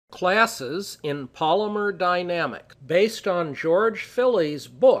classes in polymer dynamics based on George Phillies'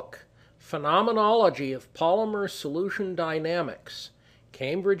 book, Phenomenology of Polymer Solution Dynamics,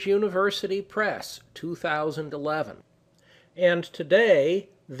 Cambridge University Press, 2011. And today,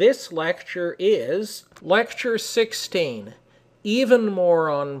 this lecture is Lecture 16, Even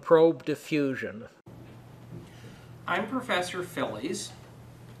More on Probe Diffusion. I'm Professor Phillies,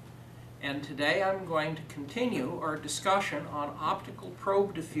 and today I'm going to continue our discussion on optical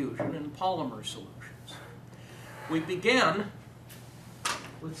probe diffusion in polymer solutions. We begin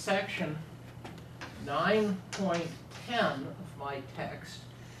with section 9.10 of my text,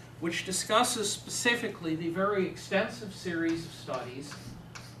 which discusses specifically the very extensive series of studies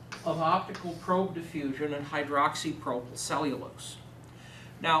of optical probe diffusion in hydroxypropyl cellulose.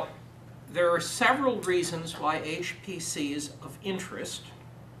 Now, there are several reasons why HPC is of interest.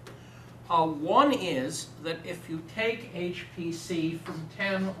 One is that if you take HPC from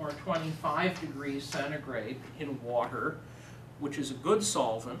 10 or 25 degrees centigrade in water, which is a good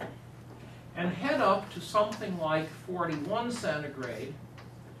solvent, and head up to something like 41 centigrade,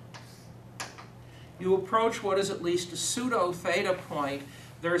 you approach what is at least a pseudo-theta point.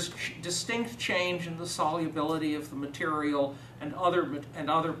 There's distinct change in the solubility of the material and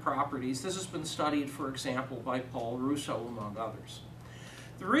other properties. This has been studied, for example, by Paul Russo, among others.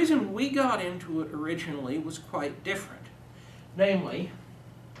 The reason we got into it originally was quite different. Namely,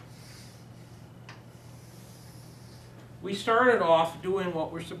 we started off doing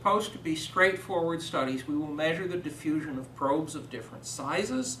what were supposed to be straightforward studies. We will measure the diffusion of probes of different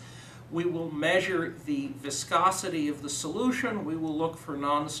sizes. We will measure the viscosity of the solution. We will look for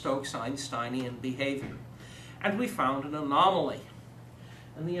non-Stokes-Einsteinian behavior. And we found an anomaly.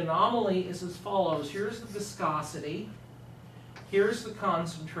 And the anomaly is as follows. Here's the viscosity. Here's the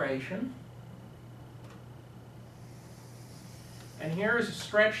concentration. And here's a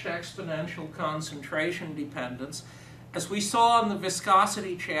stretched exponential concentration dependence. As we saw in the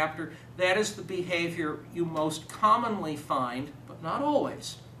viscosity chapter, that is the behavior you most commonly find, but not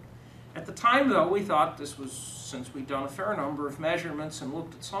always. At the time, though, we thought this was, since we'd done a fair number of measurements and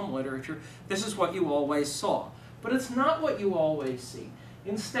looked at some literature, this is what you always saw. But it's not what you always see.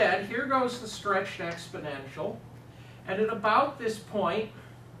 Instead, here goes the stretched exponential. And at about this point,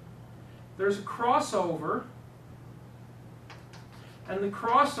 there's a crossover. And the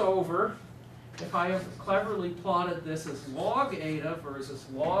crossover, if I have cleverly plotted this as log eta versus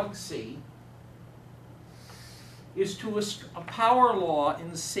log c, is to a power law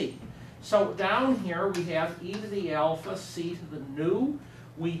in C. So down here we have e to the alpha, c to the nu.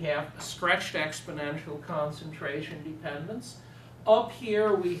 We have a stretched exponential concentration dependence. Up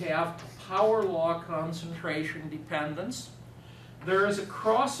here we have a power law concentration dependence. There is a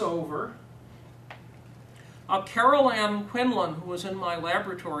crossover. Carol Ann Quinlan, who was in my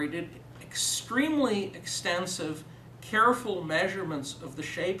laboratory, did extremely extensive, careful measurements of the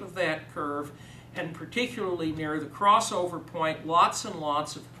shape of that curve, and particularly near the crossover point, lots and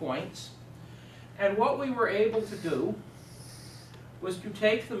lots of points. And what we were able to do was to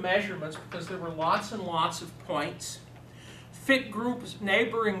take the measurements, because there were lots and lots of points, fit groups,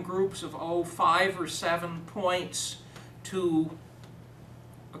 neighboring groups of 5 or 7 points to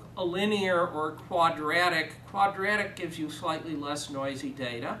a linear or quadratic. Quadratic gives you slightly less noisy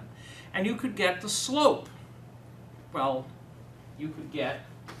data. And you could get the slope. Well, you could get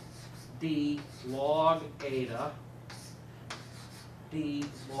d log eta, d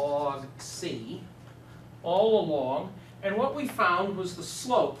log c, all along. And what we found was the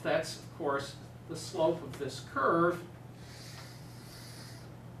slope. That's, of course, the slope of this curve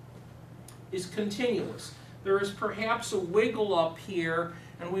is continuous. There is perhaps a wiggle up here,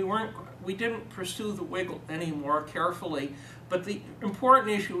 and we didn't pursue the wiggle any more carefully. But the important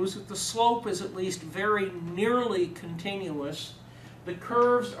issue is that the slope is at least very nearly continuous. The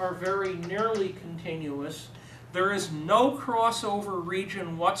curves are very nearly continuous. There is no crossover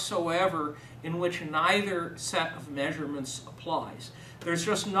region whatsoever in which neither set of measurements applies. There's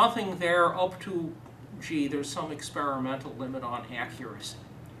just nothing there up to, gee, there's some experimental limit on accuracy.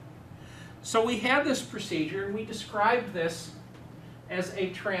 So we had this procedure, and we described this as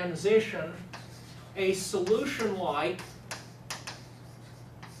a transition, a solution-like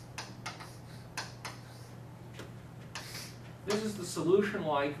this is the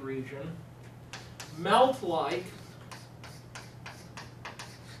solution-like region, melt-like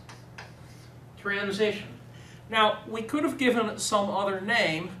transition. Now, we could have given it some other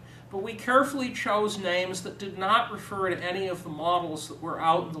name, but we carefully chose names that did not refer to any of the models that were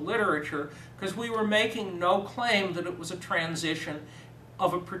out in the literature, because we were making no claim that it was a transition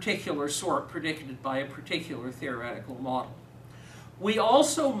of a particular sort predicted by a particular theoretical model. We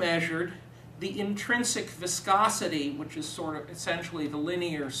also measured the intrinsic viscosity, which is sort of essentially the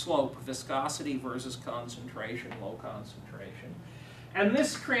linear slope, viscosity versus concentration, low concentration. And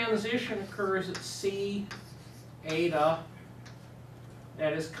this transition occurs at C eta,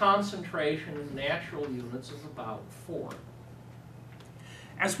 that is concentration in natural units of about 4.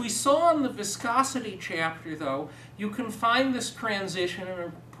 As we saw in the viscosity chapter, though, you can find this transition in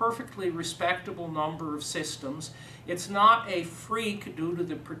a perfectly respectable number of systems. It's not a freak due to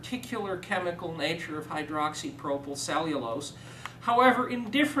the particular chemical nature of hydroxypropyl cellulose. However, in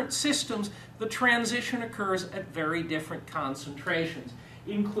different systems, the transition occurs at very different concentrations,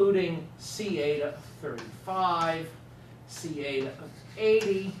 including C eta of 35, C eta of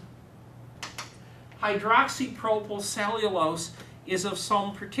 80. Hydroxypropyl cellulose is of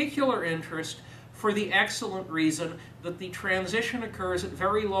some particular interest for the excellent reason that the transition occurs at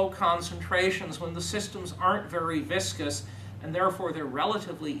very low concentrations when the systems aren't very viscous, and therefore they're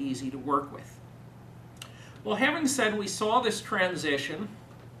relatively easy to work with. Well, having said we saw this transition,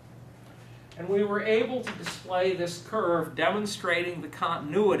 and we were able to display this curve demonstrating the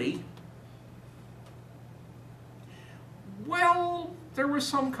continuity, well, there was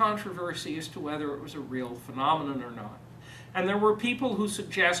some controversy as to whether it was a real phenomenon or not. And there were people who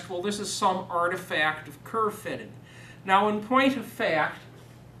suggest, well, this is some artifact of curve fitting. Now, in point of fact,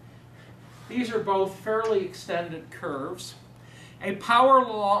 these are both fairly extended curves. A power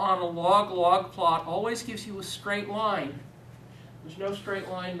law on a log-log plot always gives you a straight line. There's no straight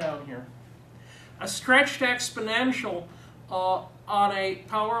line down here. A stretched exponential on a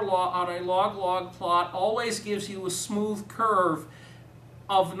power law on a log-log plot always gives you a smooth curve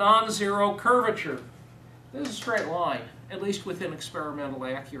of non-zero curvature. This is a straight line, at least within experimental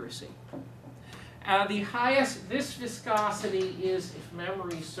accuracy. The highest, this viscosity is, if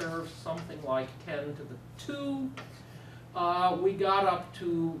memory serves, something like 10 to the 2.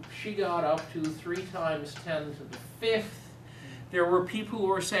 She got up to 3 times 10 to the 5th. There were people who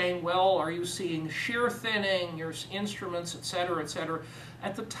were saying, well, are you seeing shear thinning, your instruments, etc., etc.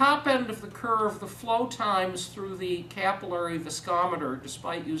 At the top end of the curve, the flow times through the capillary viscometer,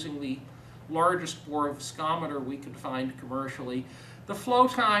 despite using the largest bore viscometer we could find commercially, the flow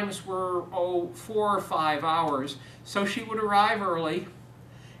times were, 4 or 5 hours. So she would arrive early,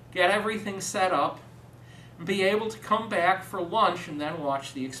 get everything set up, and be able to come back for lunch and then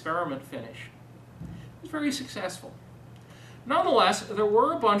watch the experiment finish. It was very successful. Nonetheless, there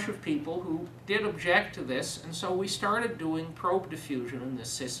were a bunch of people who did object to this, and so we started doing probe diffusion in this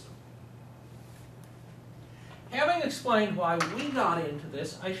system. Having explained why we got into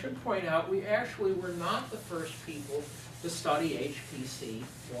this, I should point out we actually were not the first people to study HPC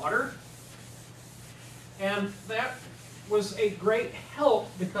water. And that was a great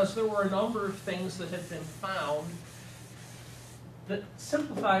help because there were a number of things that had been found that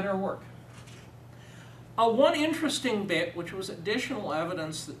simplified our work. One interesting bit, which was additional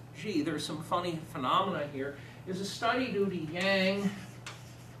evidence that, gee, there's some funny phenomena here, is a study due to Yang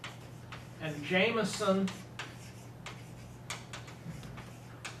and Jameson.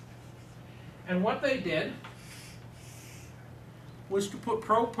 And what they did was to put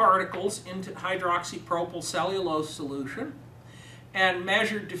probe particles into hydroxypropyl cellulose solution and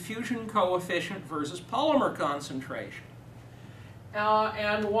measure diffusion coefficient versus polymer concentration.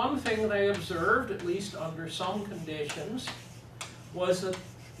 And one thing they observed, at least under some conditions, was that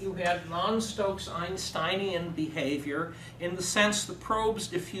you had non-Stokes-Einsteinian behavior in the sense the probes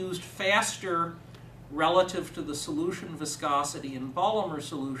diffused faster relative to the solution viscosity in polymer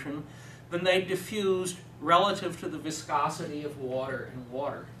solution than they diffused relative to the viscosity of water in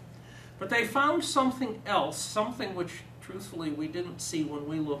water. But they found something else, something which, truthfully, we didn't see when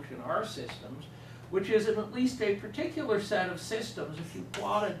we looked in our systems, which is in at least a particular set of systems, if you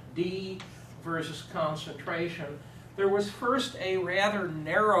plotted D versus concentration, there was first a rather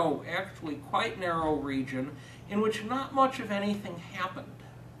narrow, actually quite narrow region in which not much of anything happened.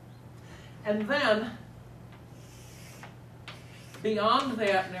 And then, beyond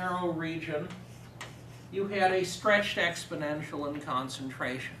that narrow region, you had a stretched exponential in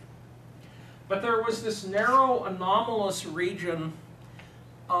concentration. But there was this narrow anomalous region.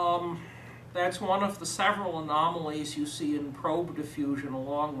 That's one of the several anomalies you see in probe diffusion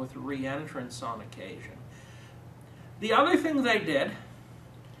along with reentrance on occasion. The other thing they did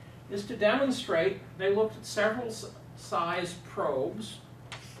is to demonstrate, they looked at several size probes,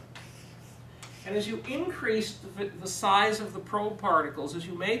 and as you increased the size of the probe particles, as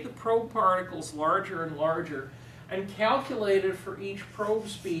you made the probe particles larger and larger, and calculated for each probe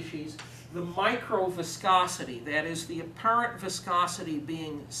species the microviscosity, that is the apparent viscosity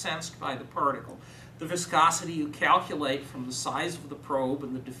being sensed by the particle. the viscosity you calculate from the size of the probe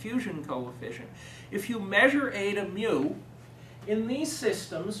and the diffusion coefficient. If you measure eta mu, in these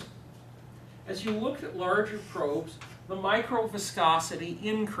systems, as you looked at larger probes, the microviscosity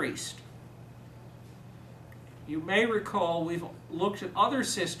increased. You may recall we've looked at other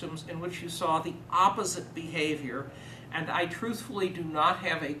systems in which you saw the opposite behavior, and I truthfully do not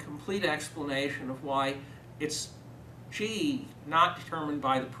have a complete explanation of why it's G, not determined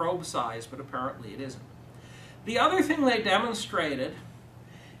by the probe size, but apparently it isn't. The other thing they demonstrated,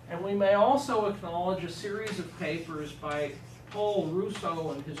 and we may also acknowledge a series of papers by Paul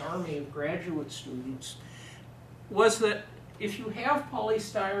Russo and his army of graduate students, was that if you have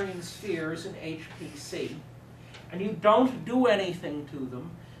polystyrene spheres in HPC, and you don't do anything to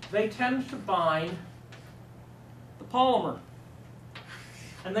them, they tend to bind the polymer,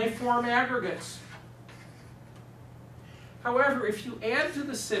 and they form aggregates. However, if you add to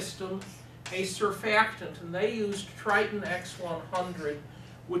the system a surfactant, and they used Triton X100,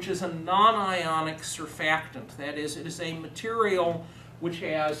 which is a non-ionic surfactant. That is, it is a material which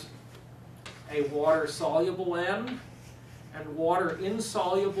has a water-soluble end and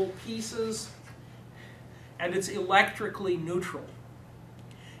water-insoluble pieces, and it's electrically neutral.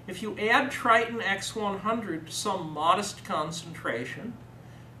 If you add Triton X100 to some modest concentration,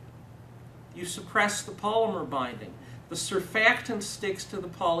 you suppress the polymer binding. The surfactant sticks to the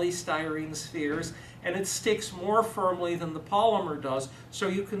polystyrene spheres, and it sticks more firmly than the polymer does, so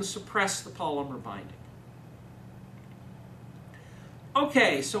you can suppress the polymer binding.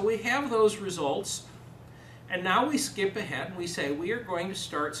 Okay, so we have those results, and now we skip ahead and we say we are going to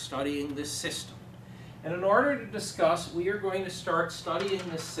start studying this system. And in order to discuss we are going to start studying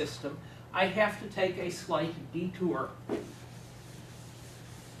this system, I have to take a slight detour.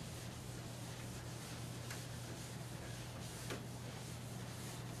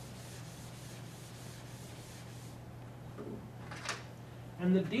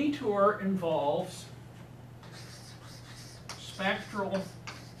 And the detour involves spectral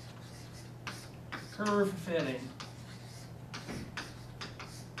curve fitting.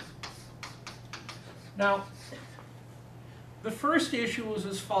 Now, the first issue is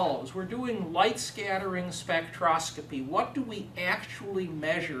as follows. We're doing light scattering spectroscopy. What do we actually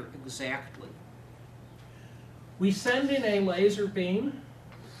measure exactly? We send in a laser beam.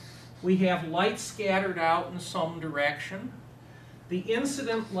 We have light scattered out in some direction. The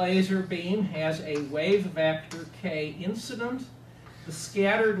incident laser beam has a wave vector k incident. The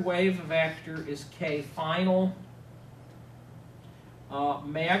scattered wave vector is k final.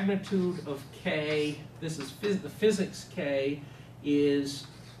 Magnitude of k, this is the physics k, is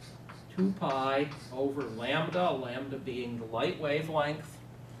 2 pi over lambda, lambda being the light wavelength.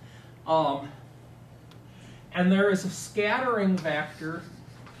 And there is a scattering vector,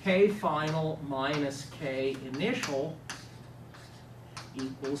 k final minus k initial,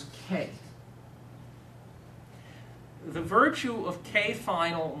 equals k. The virtue of k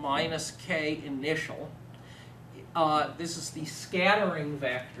final minus k initial, this is the scattering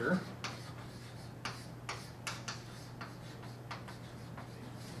vector.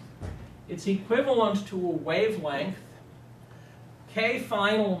 It's equivalent to a wavelength. K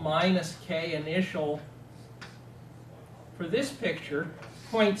final minus k initial for this picture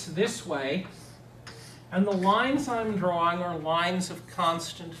points this way. And the lines I'm drawing are lines of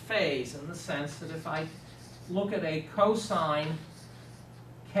constant phase in the sense that if I look at a cosine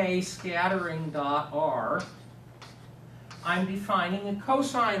k scattering dot r, I'm defining a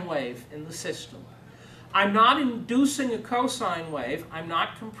cosine wave in the system. I'm not inducing a cosine wave. I'm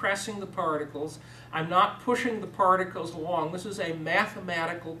not compressing the particles. I'm not pushing the particles along. This is a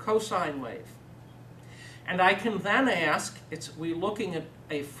mathematical cosine wave. And I can then ask, we're looking at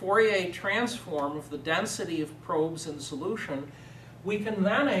a Fourier transform of the density of probes in solution. We can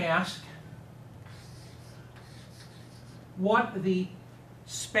then ask what the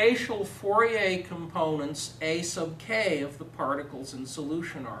spatial Fourier components A sub k of the particles in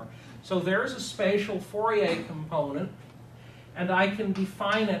solution are. So there's a spatial Fourier component, and I can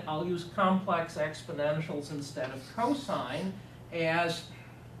define it, I'll use complex exponentials instead of cosine, as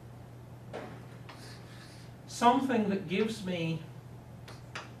something that gives me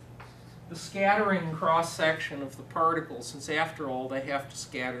the scattering cross-section of the particles, since after all they have to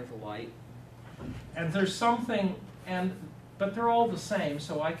scatter the light. And there's something, but they're all the same,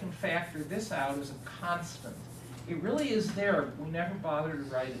 so I can factor this out as a constant. It really is there, but we never bother to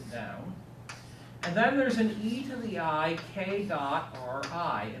write it down. And then there's an e to the I k dot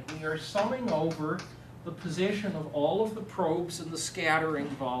ri, and we are summing over the position of all of the probes in the scattering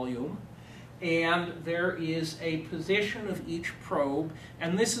volume. and there is a position of each probe,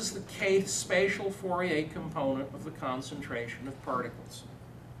 and this is the kth spatial Fourier component of the concentration of particles.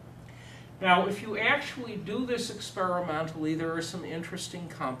 Now, if you actually do this experimentally, there are some interesting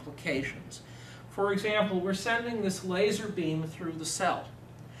complications. For example, we're sending this laser beam through the cell.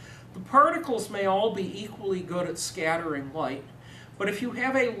 The particles may all be equally good at scattering light, but if you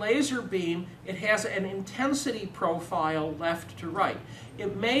have a laser beam, it has an intensity profile left to right.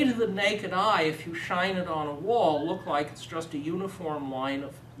 It may to the naked eye, if you shine it on a wall, look like it's just a uniform line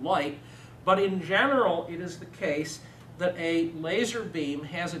of light, but in general it is the case that a laser beam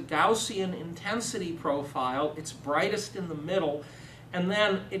has a Gaussian intensity profile. It's brightest in the middle, and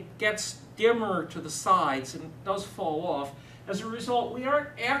then it gets dimmer to the sides and it does fall off. As a result, we aren't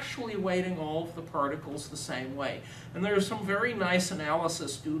actually weighting all of the particles the same way. And there's some very nice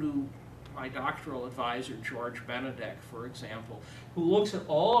analysis due to my doctoral advisor, George Benedek, for example, who looks at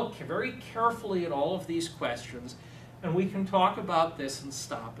very carefully at all of these questions, and we can talk about this and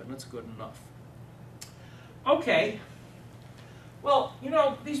stop, and it's good enough. Okay. Well, you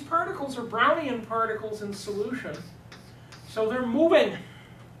know, these particles are Brownian particles in solution, so they're moving.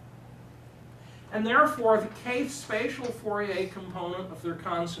 And therefore, the kth spatial Fourier component of their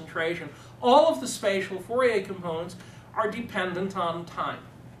concentration, all of the spatial Fourier components are dependent on time.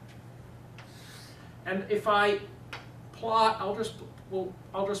 And if I plot, I'll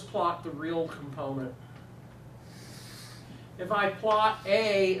just plot the real component. If I plot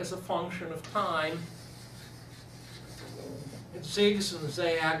A as a function of time, it zigs and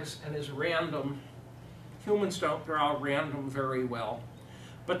zags and is random. Humans don't draw random very well.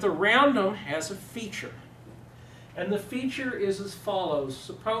 But the random has a feature. And the feature is as follows.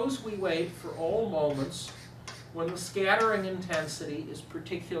 Suppose we wait for all moments when the scattering intensity is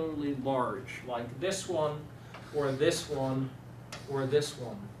particularly large, like this one, or this one, or this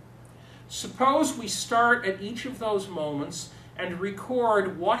one. Suppose we start at each of those moments and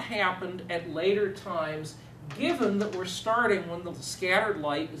record what happened at later times, given that we're starting when the scattered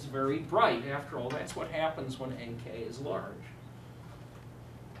light is very bright. After all, that's what happens when AK is large.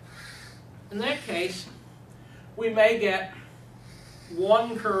 In that case, we may get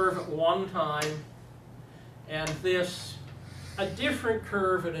one curve at one time, and this, a different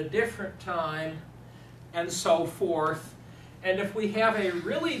curve at a different time, and so forth. And if we have a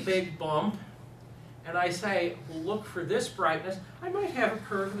really big bump, and I say, well, look for this brightness, I might have a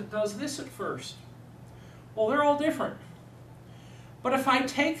curve that does this at first. Well, they're all different. But if I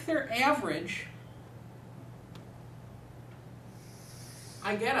take their average,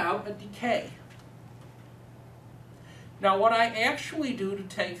 I get out a decay. Now, what I actually do to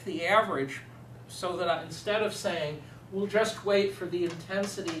take the average, so that instead of saying, we'll just wait for the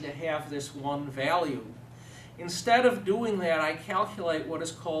intensity to have this one value, instead of doing that, I calculate what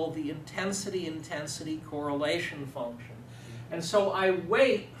is called the intensity-intensity correlation function. And so I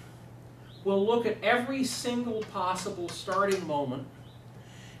wait, we'll look at every single possible starting moment,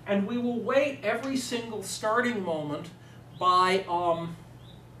 and we will weight every single starting moment by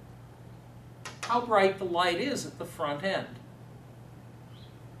how bright the light is at the front end.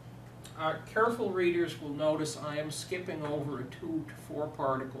 Careful readers will notice I am skipping over a 2 to 4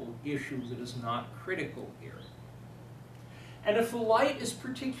 particle issue that is not critical here. And if the light is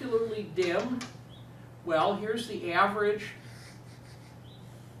particularly dim, well, here's the average.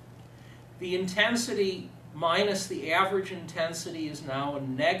 The intensity minus the average intensity is now a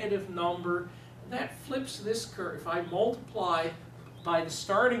negative number. That flips this curve. If I multiply by the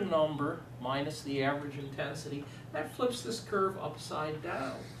starting number minus the average intensity, that flips this curve upside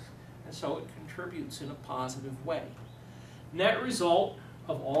down. And so it contributes in a positive way. Net result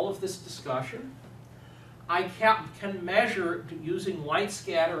of all of this discussion, I can measure using light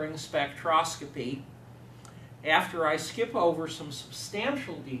scattering spectroscopy. After I skip over some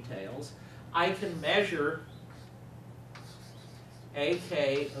substantial details, I can measure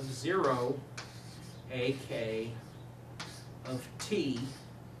AK of 0, AK of t.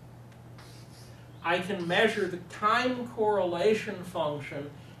 I can measure the time correlation function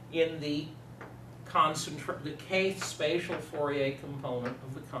in the kth spatial Fourier component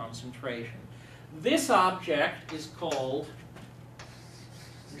of the concentration. This object is called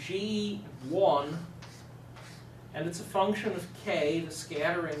G1, and it's a function of k, the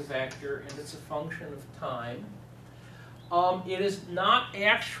scattering vector, and it's a function of time. It is not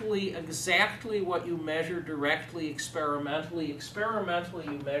actually exactly what you measure directly experimentally. Experimentally,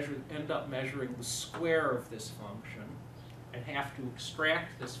 you end up measuring the square of this function and have to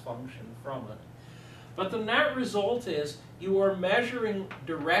extract this function from it. But the net result is you are measuring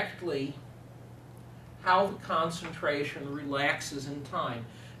directly how the concentration relaxes in time.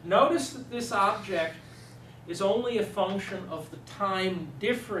 Notice that this object is only a function of the time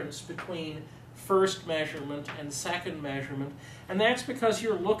difference between first measurement and second measurement, and that's because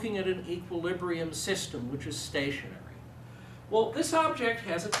you're looking at an equilibrium system, which is stationary. Well, this object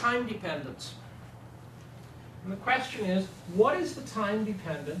has a time dependence. And the question is, what is the time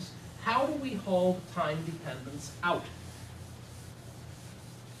dependence? How do we hold time dependence out?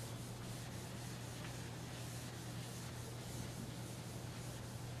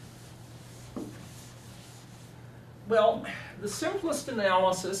 Well, the simplest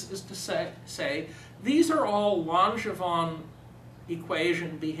analysis is to say these are all Langevin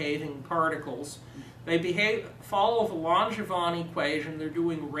equation behaving particles. They follow the Langevin equation. They're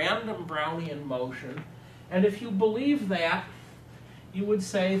doing random Brownian motion. And if you believe that, you would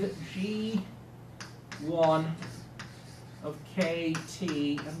say that G1 of KT,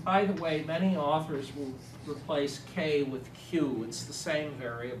 and by the way, many authors will replace K with Q. It's the same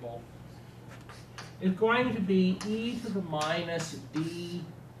variable, is going to be e to the minus d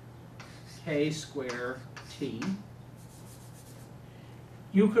k square t.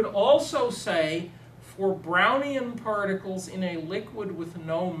 You could also say for Brownian particles in a liquid with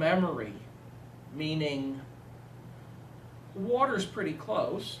no memory, meaning water's pretty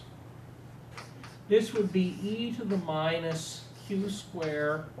close, this would be e to the minus q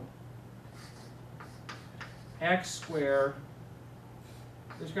square x square.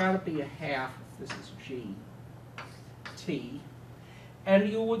 There's got to be a half if this is g t. And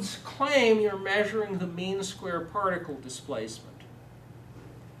you would claim you're measuring the mean square particle displacement.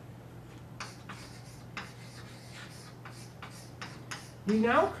 We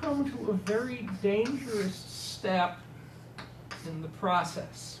now come to a very dangerous step in the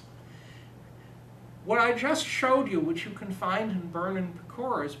process. What I just showed you, which you can find in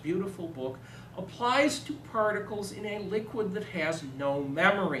Byrne-Pecora's beautiful book, applies to particles in a liquid that has no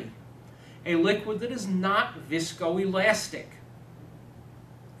memory, a liquid that is not viscoelastic.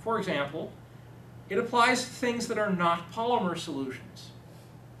 For example, it applies to things that are not polymer solutions.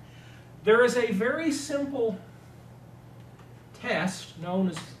 There is a very simple test known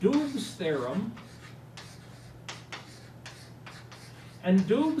as Dub's theorem, and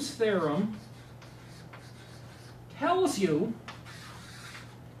Dub's theorem tells you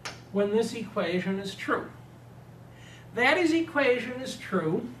when this equation is true. That equation is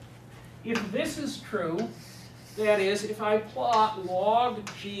true if this is true, that is, if I plot log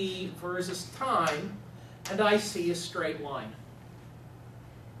g versus time and I see a straight line.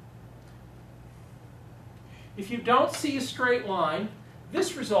 If you don't see a straight line,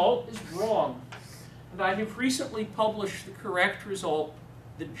 this result is wrong. And I have recently published the correct result,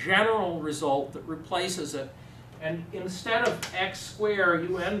 the general result that replaces it. And instead of x squared,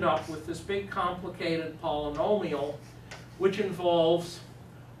 you end up with this big complicated polynomial, which involves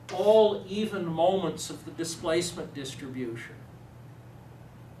all even moments of the displacement distribution.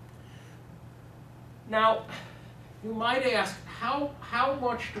 Now, you might ask, how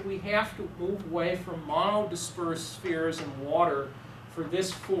much do we have to move away from monodispersed spheres in water for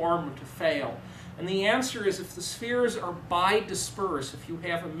this form to fail? And the answer is if the spheres are bidisperse, if you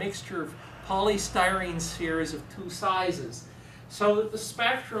have a mixture of polystyrene spheres of two sizes, so that the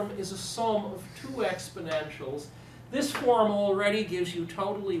spectrum is a sum of two exponentials, this form already gives you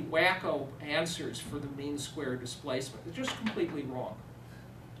totally wacko answers for the mean square displacement. It's just completely wrong.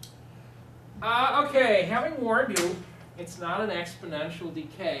 Okay, having warned you, it's not an exponential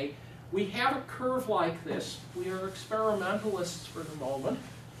decay. We have a curve like this. We are experimentalists for the moment,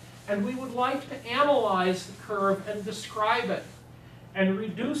 and we would like to analyze the curve and describe it, and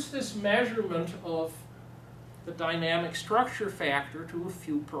reduce this measurement of the dynamic structure factor to a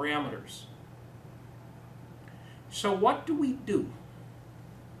few parameters. So what do we do?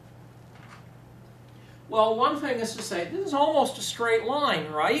 Well, one thing is to say, this is almost a straight line,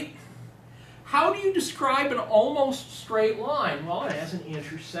 right? How do you describe an almost straight line? Well, it has an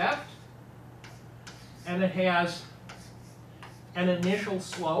intercept, and it has an initial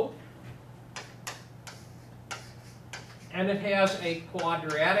slope, and it has a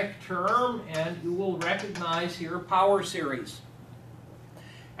quadratic term, and you will recognize here power series.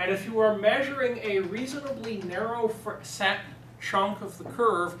 And if you are measuring a reasonably narrow set chunk of the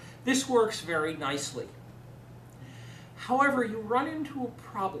curve, this works very nicely. However, you run into a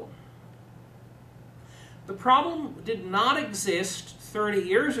problem. The problem did not exist 30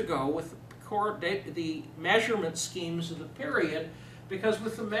 years ago with the measurement schemes of the period, because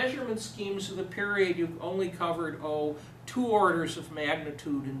with the measurement schemes of the period, you've only covered, 2 orders of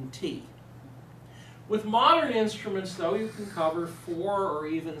magnitude in t. With modern instruments, though, you can cover 4 or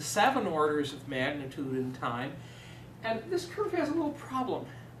even 7 orders of magnitude in time. And this curve has a little problem.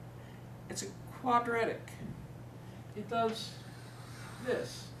 it's a quadratic. It does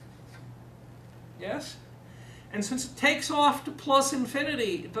this. Yes? And since it takes off to plus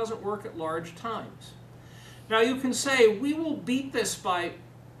infinity, it doesn't work at large times. Now you can say, we will beat this by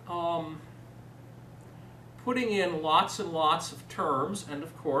putting in lots and lots of terms, and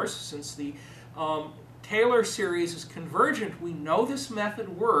of course, since the Taylor series is convergent, we know this method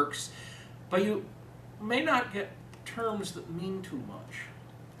works, but you may not get terms that mean too much.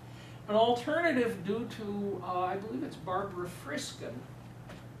 An alternative due to, I believe it's Barbara Friskin,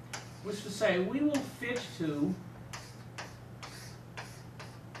 was to say we will fit to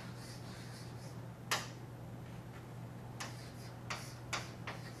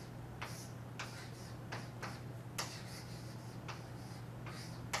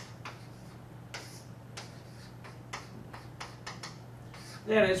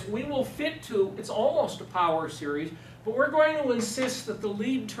that is, we will fit to, it's almost a power series, but we're going to insist that the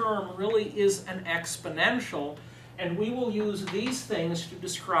lead term really is an exponential, and we will use these things to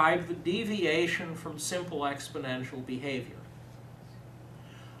describe the deviation from simple exponential behavior.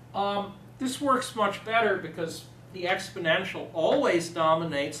 This works much better because the exponential always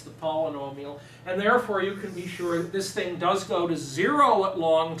dominates the polynomial, and therefore you can be sure that this thing does go to 0 at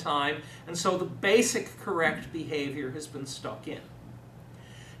long time, and so the basic correct behavior has been stuck in.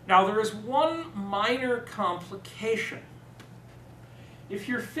 Now there is one minor complication. If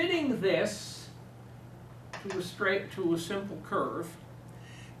you're fitting this to a simple curve,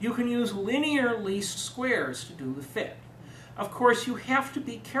 you can use linear least squares to do the fit. Of course, you have to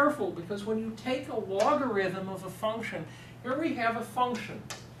be careful because when you take a logarithm of a function, here we have a function,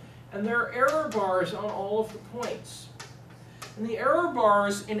 and there are error bars on all of the points. And the error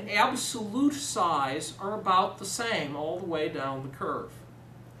bars in absolute size are about the same all the way down the curve.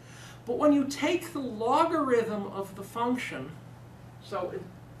 But when you take the logarithm of the function, so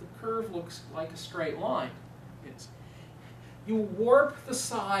the curve looks like a straight line, you warp the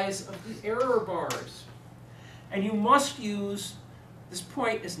size of the error bars. And you must use, this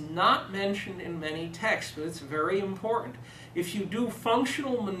point is not mentioned in many texts, but it's very important. If you do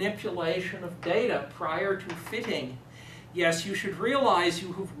functional manipulation of data prior to fitting, yes, you should realize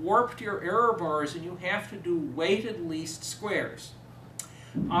you have warped your error bars and you have to do weighted least squares.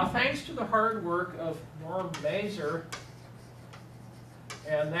 Thanks to the hard work of Norm Mazur,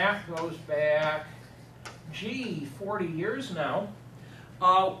 and that goes back, 40 years now,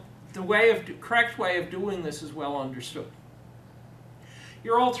 the correct way of doing this is well understood.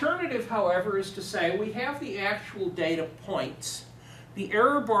 Your alternative, however, is to say we have the actual data points. The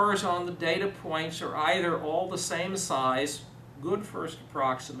error bars on the data points are either all the same size, good first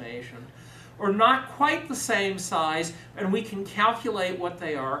approximation, or not quite the same size, and we can calculate what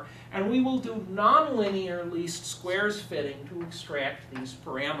they are, and we will do nonlinear least squares fitting to extract these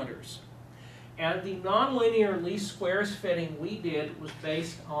parameters. And the nonlinear least squares fitting we did was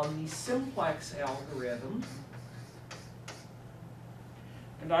based on the simplex algorithm.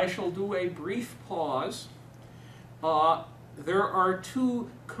 And I shall do a brief pause. There are two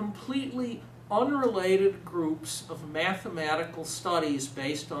completely unrelated groups of mathematical studies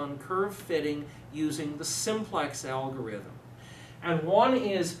based on curve fitting using the simplex algorithm. And one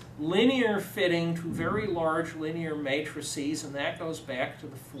is linear fitting to very large linear matrices, and that goes back to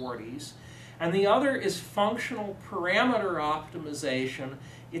the 40s. And the other is functional parameter optimization.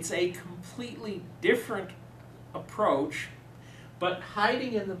 It's a completely different approach, but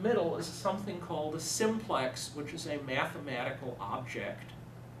hiding in the middle is something called a simplex, which is a mathematical object.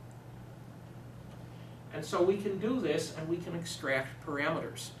 And so we can do this, and we can extract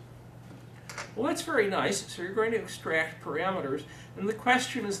parameters. Well, that's very nice. So you're going to extract parameters. And the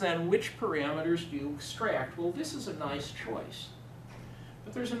question is then, which parameters do you extract? Well, this is a nice choice.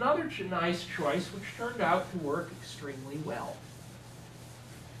 But there's another nice choice which turned out to work extremely well.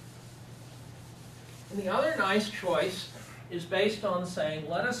 And the other nice choice is based on saying,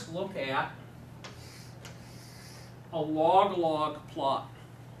 let us look at a log-log plot.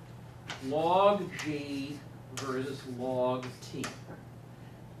 Log G versus log T.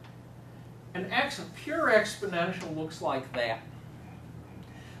 A pure exponential looks like that.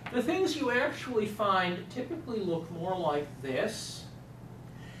 The things you actually find typically look more like this,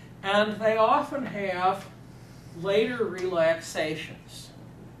 and they often have later relaxations.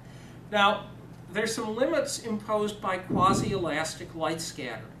 Now, there's some limits imposed by quasi-elastic light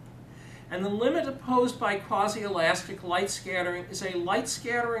scattering. And the limit imposed by quasi-elastic light scattering is a light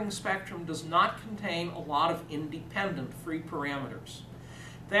scattering spectrum does not contain a lot of independent free parameters.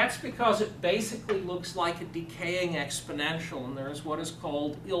 That's because it basically looks like a decaying exponential, and there is what is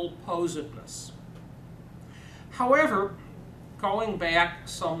called ill-posedness. However, going back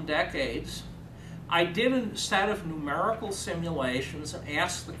some decades, I did a set of numerical simulations and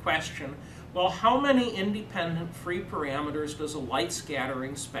asked the question, well, how many independent free parameters does a light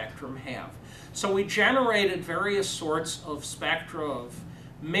scattering spectrum have? So we generated various sorts of spectra of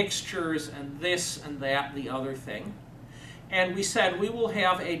mixtures and this and that and the other thing. And we said we will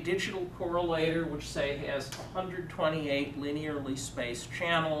have a digital correlator which, say, has 128 linearly spaced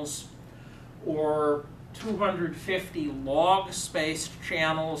channels, or 250 log-spaced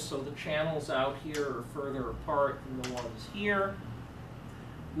channels, so the channels out here are further apart than the ones here.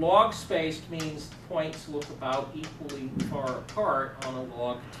 Log-spaced means the points look about equally far apart on a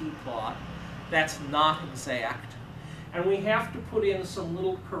log t-plot. That's not exact. And we have to put in some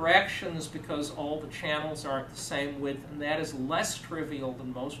little corrections because all the channels aren't the same width, and that is less trivial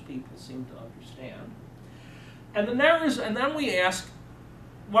than most people seem to understand. And then we ask,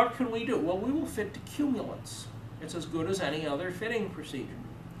 what can we do? Well, we will fit to cumulants. It's as good as any other fitting procedure.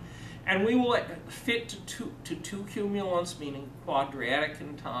 And we will fit to two cumulants, meaning quadratic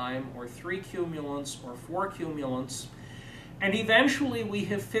in time, or 3 cumulants, or 4 cumulants. And eventually we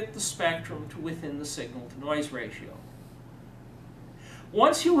have fit the spectrum to within the signal-to-noise ratio.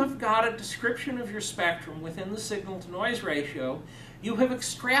 Once you have got a description of your spectrum within the signal-to-noise ratio, you have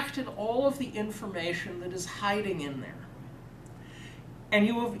extracted all of the information that is hiding in there. And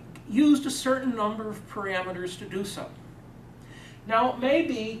you have used a certain number of parameters to do so. Now,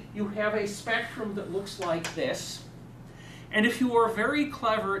 maybe you have a spectrum that looks like this, and if you are very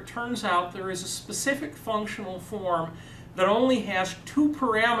clever, it turns out there is a specific functional form that only has 2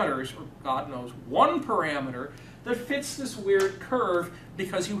 parameters, or God knows, 1 parameter, that fits this weird curve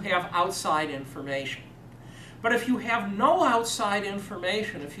because you have outside information. But if you have no outside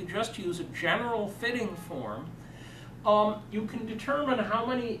information, if you just use a general fitting form, you can determine how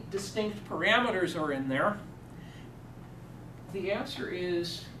many distinct parameters are in there. The answer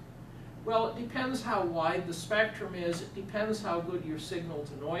is, well, it depends how wide the spectrum is. It depends how good your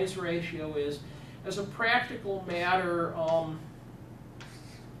signal-to-noise ratio is. As a practical matter,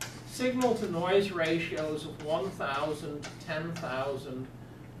 signal-to-noise ratios of 1,000 to 10,000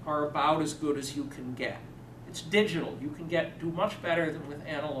 are about as good as you can get. It's digital. You can do much better than with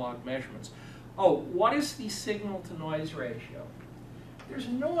analog measurements. Oh, what is the signal-to-noise ratio? There's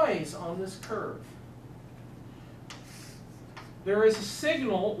noise on this curve. There is a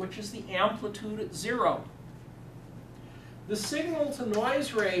signal, which is the amplitude at 0. The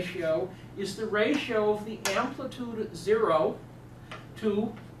signal-to-noise ratio is the ratio of the amplitude at 0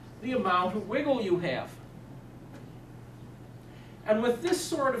 to the amount of wiggle you have. And with this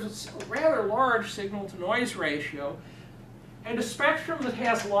sort of rather large signal-to-noise ratio, and a spectrum that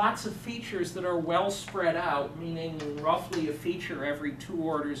has lots of features that are well spread out, meaning roughly a feature every 2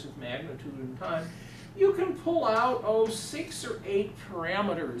 orders of magnitude in time, you can pull out, 6 or 8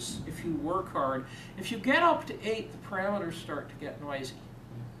 parameters if you work hard. If you get up to 8, the parameters start to get noisy.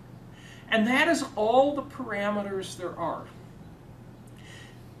 And that is all the parameters there are.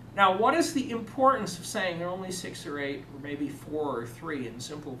 Now, what is the importance of saying there are only 6 or 8, or maybe 4 or 3 in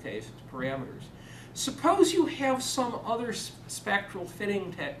simple cases, parameters? Suppose you have some other spectral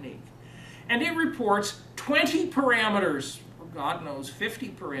fitting technique, and it reports 20 parameters, or God knows, 50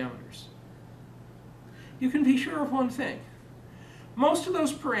 parameters. You can be sure of one thing. Most of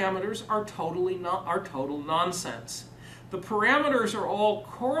those parameters are total nonsense. The parameters are all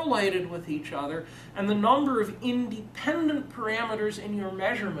correlated with each other, and the number of independent parameters in your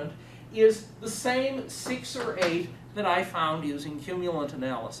measurement is the same 6 or 8 that I found using cumulant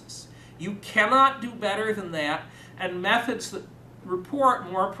analysis. You cannot do better than that, and methods that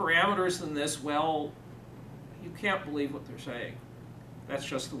report more parameters than this, well, you can't believe what they're saying. That's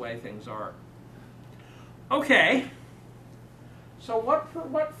just the way things are. Okay, so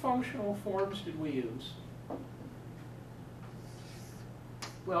what functional forms did we use?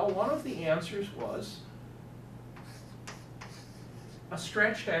 Well, one of the answers was a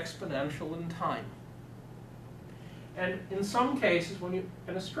stretched exponential in time. And in some cases,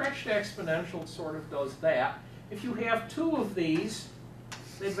 and a stretched exponential sort of does that. If you have 2 of these,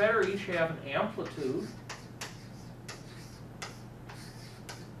 they better each have an amplitude.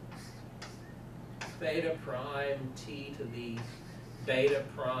 Beta prime t to the beta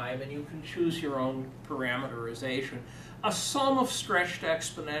prime, and you can choose your own parameterization. A sum of stretched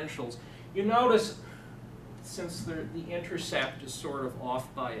exponentials. You notice, since the intercept is sort of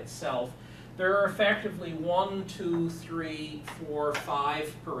off by itself, there are effectively 1, 2, 3, 4,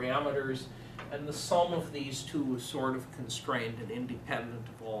 5 parameters, and the sum of these 2 is sort of constrained and independent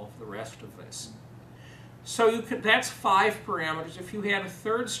of all of the rest of this. So that's 5 parameters. If you had a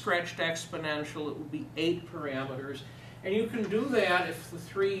third stretched exponential, it would be 8 parameters. And you can do that if the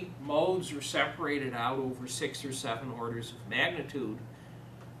three modes are separated out over 6 or 7 orders of magnitude,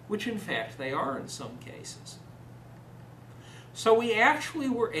 which in fact they are in some cases. So we actually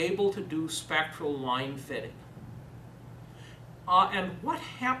were able to do spectral line fitting. And what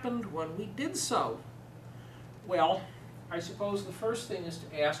happened when we did so? Well, I suppose the first thing is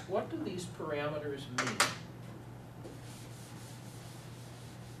to ask, what do these parameters mean?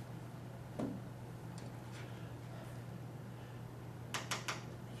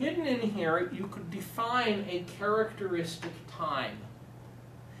 Hidden in here, you could define a characteristic time.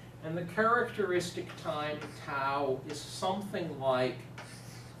 And the characteristic time, tau, is something like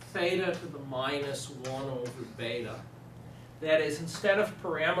theta to the minus 1 over beta. That is, instead of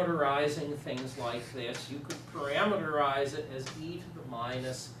parameterizing things like this, you could parameterize it as e to the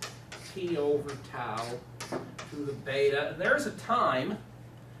minus t over tau to the beta. And there's a time,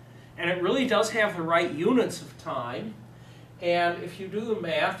 and it really does have the right units of time. And if you do the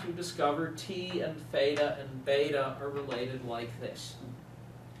math, you discover t and theta and beta are related like this.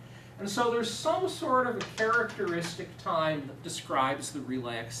 And so there's some sort of a characteristic time that describes the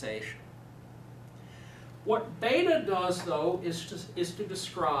relaxation. What beta does, though, is to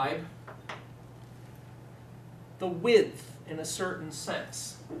describe the width in a certain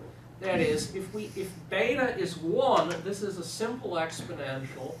sense. That is, if beta is 1, this is a simple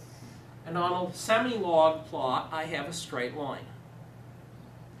exponential, and on a semi-log plot, I have a straight line.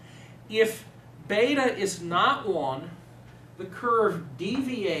 If beta is not 1, the curve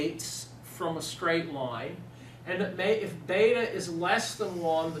deviates from a straight line, and if beta is less than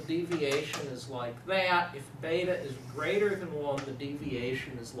 1, the deviation is like that. If beta is greater than 1, the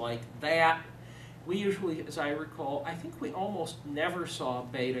deviation is like that. We usually, as I recall, I think we almost never saw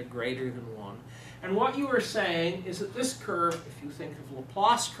beta greater than 1. And what you are saying is that this curve, if you think of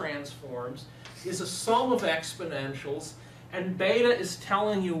Laplace transforms, is a sum of exponentials, and beta is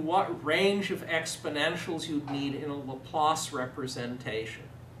telling you what range of exponentials you'd need in a Laplace representation.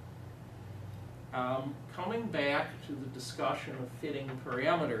 Coming back to the discussion of fitting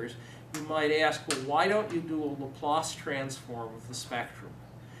parameters, you might ask, well, why don't you do a Laplace transform of the spectrum?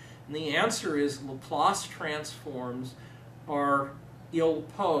 And the answer is Laplace transforms are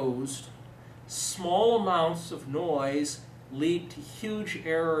ill-posed. Small amounts of noise lead to huge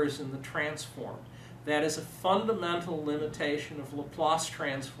errors in the transform. That is a fundamental limitation of Laplace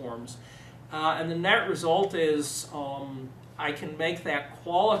transforms. And the net result is I can make that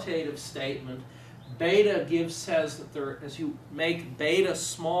qualitative statement. Beta says that as you make beta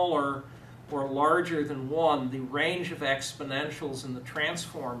smaller or larger than 1, the range of exponentials in the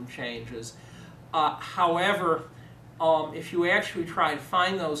transform changes. However, if you actually try to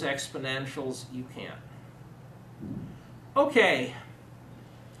find those exponentials, you can't. Okay,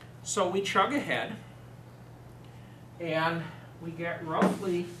 so we chug ahead, and we get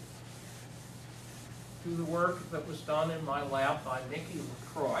roughly through the work that was done in my lab by Mickey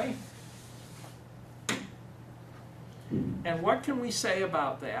LaCroix. And what can we say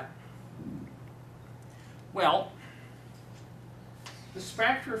about that? Well, the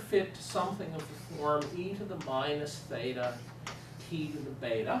spectra fit to something of the form e to the minus theta t to the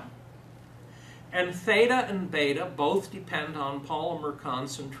beta. And theta and beta both depend on polymer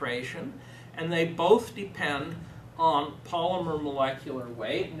concentration, and they both depend on polymer molecular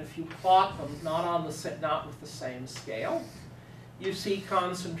weight. And if you plot them not with the same scale, you see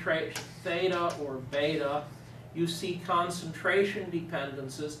concentration theta or beta. You see concentration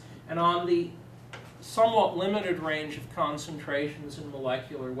dependences, and on the somewhat limited range of concentrations and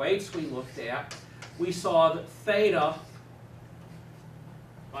molecular weights we looked at, we saw that theta,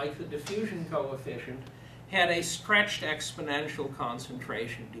 like the diffusion coefficient, had a stretched exponential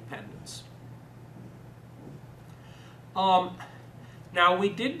concentration dependence. Now, we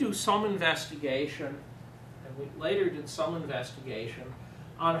did do some investigation, and we later did some investigation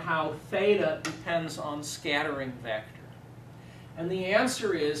on how theta depends on scattering vector. And the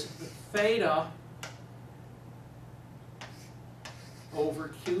answer is that theta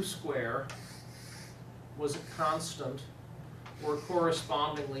over q squared was a constant, or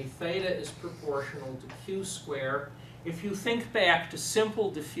correspondingly, theta is proportional to q squared. If you think back to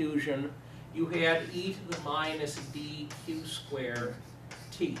simple diffusion, you had e to the minus dq squared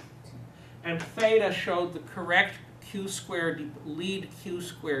t. And theta showed the correct q squared lead q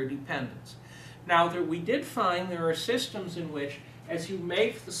squared dependence. Now, we did find there are systems in which, as you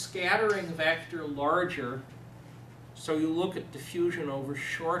make the scattering vector larger, So you look at diffusion over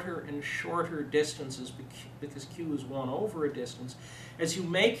shorter and shorter distances because Q is 1 over a distance. As you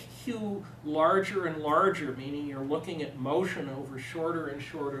make Q larger and larger, meaning you're looking at motion over shorter and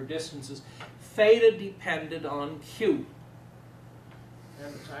shorter distances, theta depended on Q.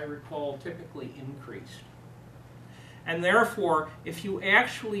 And as I recall, typically increased. And therefore, if you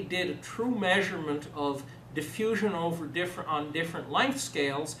actually did a true measurement of diffusion over on different length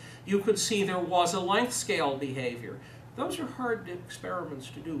scales, you could see there was a length scale behavior. Those are hard experiments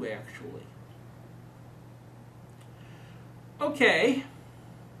to do, actually. Okay.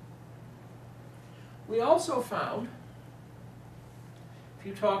 We also found, if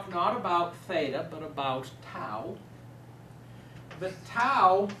you talk not about theta, but about tau, that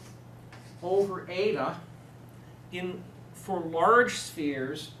tau over eta for large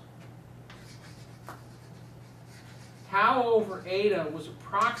spheres, tau over eta was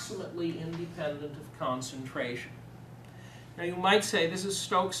approximately independent of concentration. Now you might say this is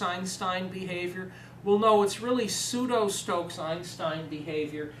Stokes-Einstein behavior. Well, no, it's really pseudo-Stokes-Einstein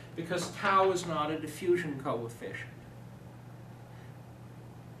behavior because tau is not a diffusion coefficient.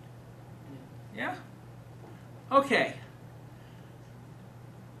 Yeah? Okay.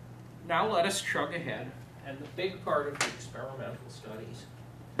 Now let us chug ahead, and the big part of the experimental studies.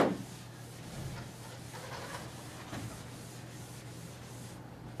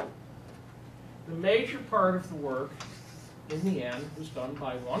 The major part of the work, in the end, was done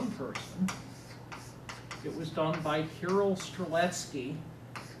by one person. It was done by Kirill Streletsky,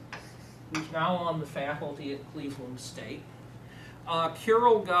 who's now on the faculty at Cleveland State.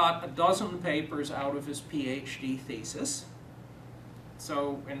 Kirill got a dozen papers out of his PhD thesis.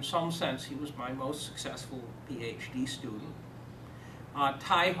 So in some sense, he was my most successful PhD student.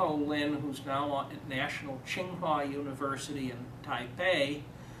 Tai-Ho Lin, who's now at National Tsinghua University in Taipei,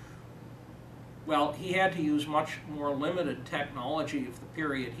 well, he had to use much more limited technology of the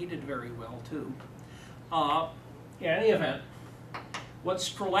period. He did very well, too. In any event, what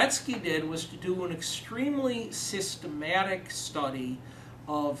Streletsky did was to do an extremely systematic study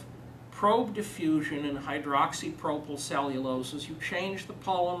of probe diffusion in hydroxypropyl celluloses. You change the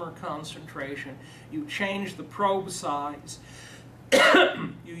polymer concentration, you change the probe size,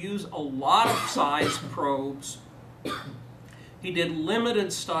 you use a lot of size probes. He did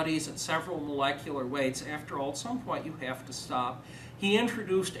limited studies at several molecular weights. After all, at some point you have to stop. He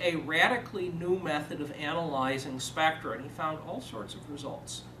introduced a radically new method of analyzing spectra, and he found all sorts of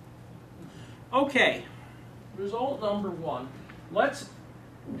results. Okay, result number 1.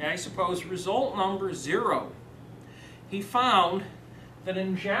 I suppose result number 0. He found that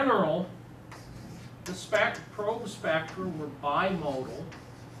in general, the probe spectra were bimodal.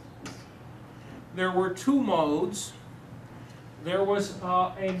 There were 2 modes. There was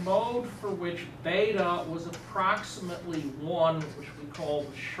a mode for which beta was approximately 1, which we call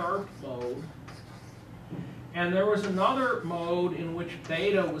the sharp mode. And there was another mode in which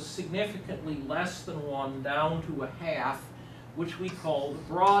beta was significantly less than 1, down to 1/2, which we call the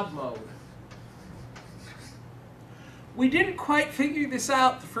broad mode. We didn't quite figure this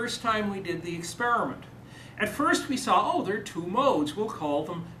out the first time we did the experiment. At first we saw, oh, there are 2 modes. We'll call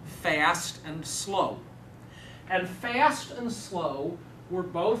them fast and slow. And fast and slow were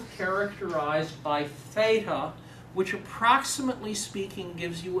both characterized by theta, which approximately speaking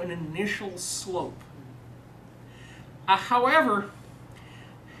gives you an initial slope. However,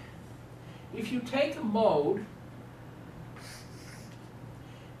 if you take a mode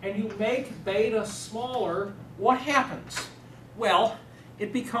and you make beta smaller, what happens? Well,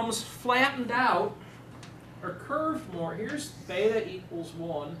 it becomes flattened out or curved more. Here's beta equals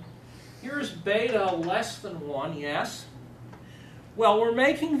 1. Here's beta less than 1, yes. Well, we're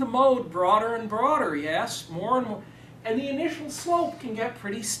making the mode broader and broader, yes, more and more. And the initial slope can get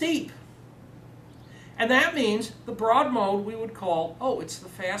pretty steep. And that means the broad mode we would call, oh, it's the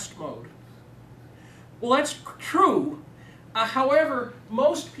fast mode. Well, that's true. However,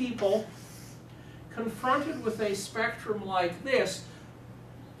 most people confronted with a spectrum like this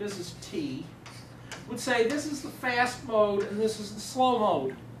is T, would say this is the fast mode and this is the slow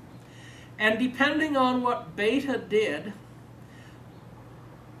mode. And depending on what beta did,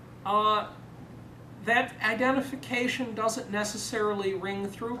 that identification doesn't necessarily ring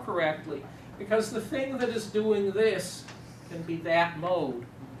through correctly, because the thing that is doing this can be that mode,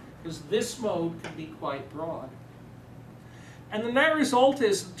 because this mode can be quite broad. And the net result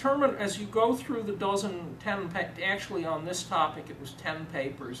is determined as you go through the 10, actually on this topic it was 10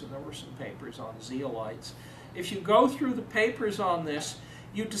 papers, and there were some papers on zeolites. If you go through the papers on this,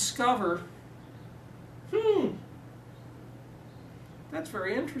 you discover, that's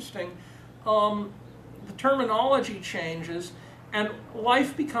very interesting. the terminology changes, and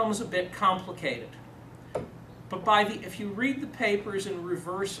life becomes a bit complicated. But if you read the papers in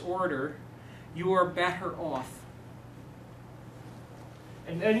reverse order, you are better off.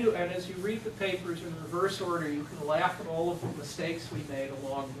 And as you read the papers in reverse order, you can laugh at all of the mistakes we made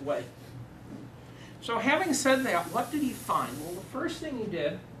along the way. So having said that, what did he find? Well, the first thing he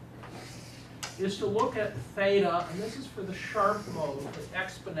did is to look at theta, and this is for the sharp mode, the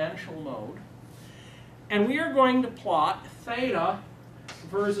exponential mode. And we are going to plot theta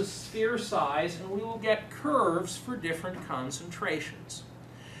versus sphere size, and we will get curves for different concentrations.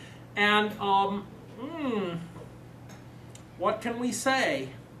 And what can we say?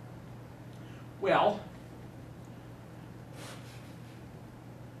 Well,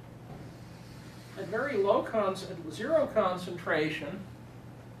 at very low at zero concentration,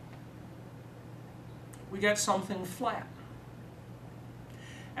 we get something flat.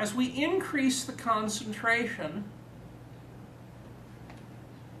 As we increase the concentration,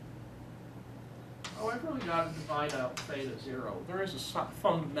 I've really got to divide out theta 0. There is a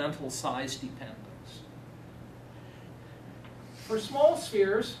fundamental size dependence. For small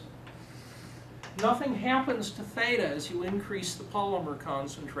spheres, nothing happens to theta as you increase the polymer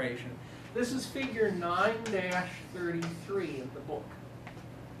concentration. This is figure 9-33 in the book.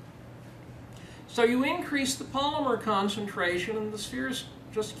 So you increase the polymer concentration and the spheres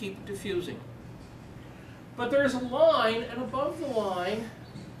just keep diffusing. But there's a line, and above the line,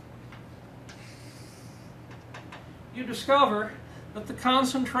 you discover that the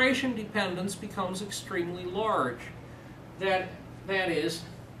concentration dependence becomes extremely large. That is,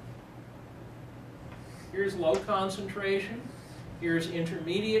 here's low concentration, here's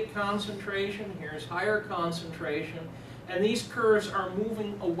intermediate concentration, here's higher concentration, and these curves are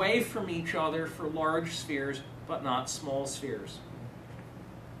moving away from each other for large spheres, but not small spheres.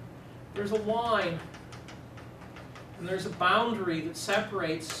 There's a line, and there's a boundary that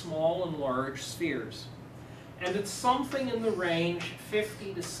separates small and large spheres. And it's something in the range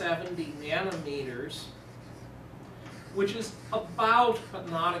 50 to 70 nanometers, which is about, but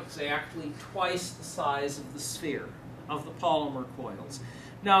not exactly, twice the size of the sphere, of the polymer coils.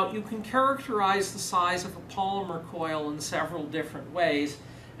 Now, you can characterize the size of a polymer coil in several different ways,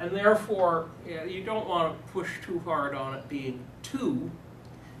 and therefore, you don't want to push too hard on it being 2,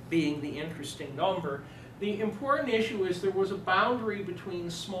 being the interesting number. The important issue is there was a boundary between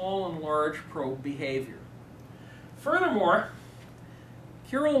small and large probe behavior. Furthermore,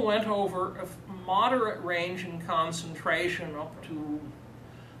 Kirill went over a moderate range in concentration up to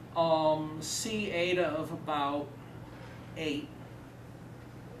C eta of about 8,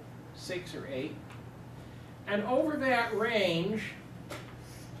 6 or 8. And over that range,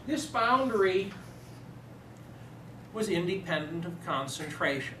 this boundary was independent of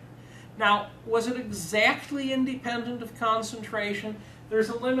concentration. Now, was it exactly independent of concentration? There's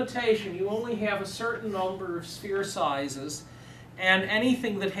a limitation. You only have a certain number of sphere sizes, and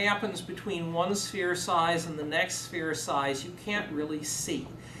anything that happens between one sphere size and the next sphere size you can't really see.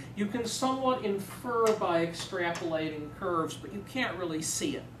 You can somewhat infer by extrapolating curves, but you can't really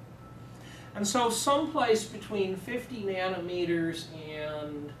see it. And so someplace between 50 nanometers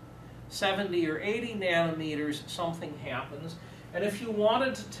and 70 or 80 nanometers, something happens. And if you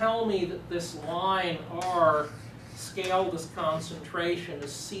wanted to tell me that this line R scaled as concentration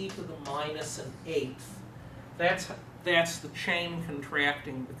is C to the minus an eighth, that's the chain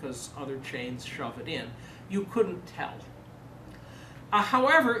contracting because other chains shove it in. You couldn't tell.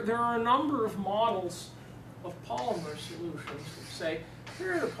 However, there are a number of models of polymer solutions that say,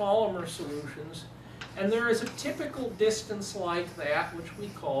 here are the polymer solutions, and there is a typical distance like that, which we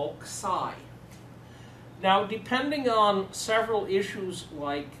call psi. Now, depending on several issues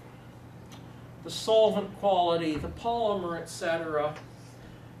like the solvent quality, the polymer, etc.,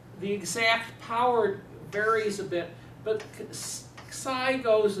 the exact power varies a bit, but psi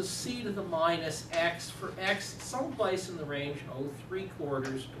goes as C to the minus x for x someplace in the range of 3/4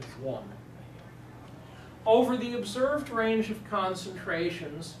 to 1. Over the observed range of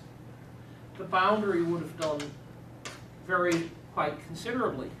concentrations, the boundary would have done varied quite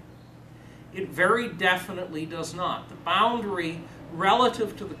considerably. It very definitely does not. The boundary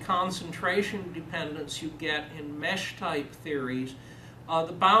relative to the concentration dependence you get in mesh type theories,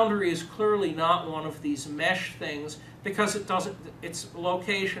 the boundary is clearly not one of these mesh things because its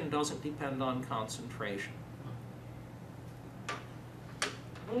location doesn't depend on concentration.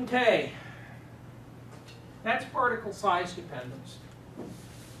 Okay, that's particle size dependence.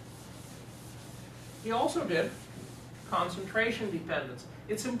 He also did concentration dependence.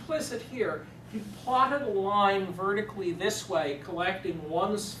 It's implicit here. If you plotted a line vertically this way, collecting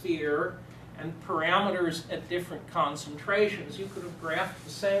one sphere and parameters at different concentrations. You could have graphed the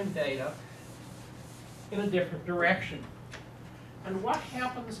same data in a different direction. And what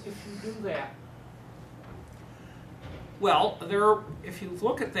happens if you do that? Well, if you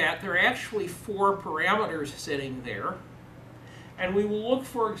look at that, there are actually 4 parameters sitting there. And we will look,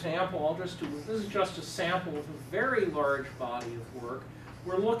 for example, this is just a sample of a very large body of work.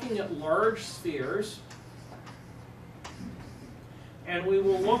 We're looking at large spheres. And we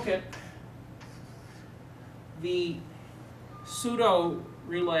will look at the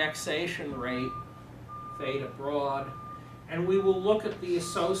pseudo-relaxation rate, theta broad, and we will look at the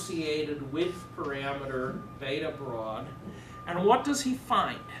associated width parameter, beta broad. And what does he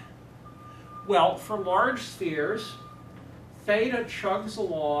find? Well, for large spheres, theta chugs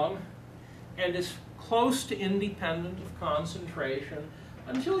along and is close to independent of concentration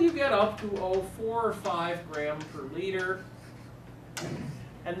until you get up to 4 or 5 grams per liter.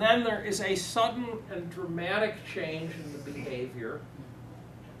 And then there is a sudden and dramatic change in the behavior.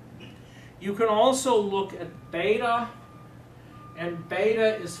 You can also look at beta, and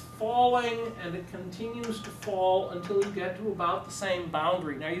beta is falling, and it continues to fall until you get to about the same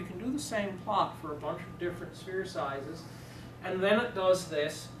boundary. Now you can do the same plot for a bunch of different sphere sizes, and then it does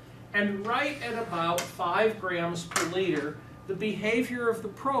this, and right at about 5 grams per liter, the behavior of the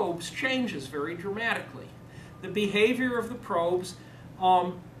probes changes very dramatically. The behavior of the probes,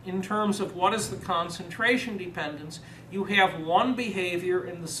 in terms of what is the concentration dependence, you have one behavior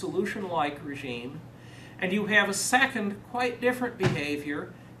in the solution-like regime, and you have a second, quite different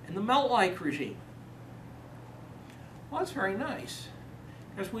behavior in the melt-like regime. Well, that's very nice,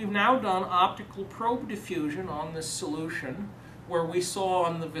 because we've now done optical probe diffusion on this solution, where we saw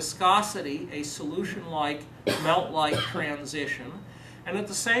on the viscosity a solution-like, melt-like transition. And at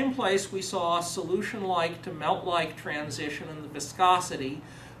the same place we saw a solution-like to melt-like transition in the viscosity,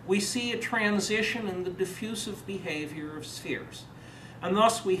 we see a transition in the diffusive behavior of spheres. And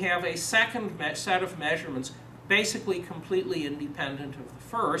thus we have a second set of measurements basically completely independent of the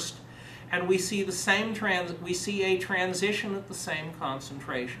first, and we see the same a transition at the same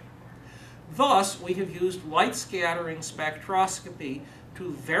concentration. Thus, we have used light scattering spectroscopy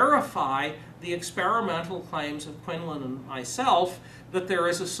to verify the experimental claims of Quinlan and myself that there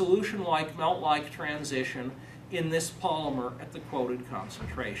is a solution-like, melt-like transition in this polymer at the quoted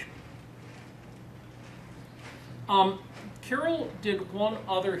concentration. Kirill did one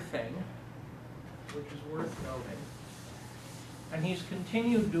other thing, which is worth noting, and he's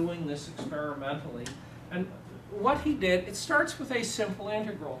continued doing this experimentally. And what he did, it starts with a simple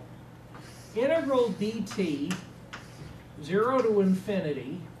integral. Integral dt, 0 to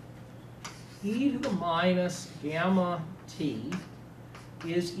infinity, e to the minus gamma t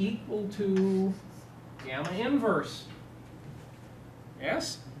is equal to gamma inverse.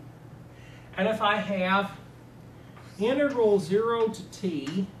 Yes? And if I have integral 0 to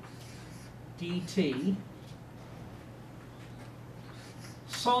t dt,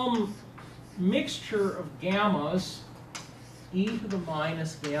 some mixture of gammas, e to the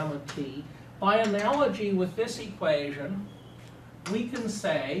minus gamma t, by analogy with this equation, we can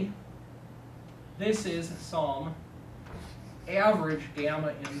say this is some average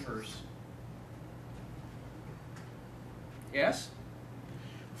gamma inverse. Yes?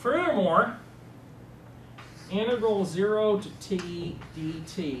 Furthermore, integral 0 to t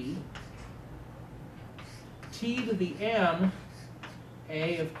dt, t to the n,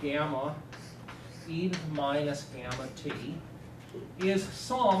 a of gamma, e to the minus gamma t, is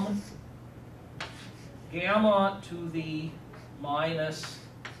some gamma to the minus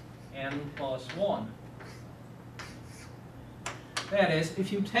n plus 1. That is,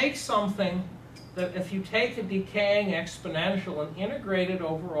 if you take something if you take a decaying exponential and integrate it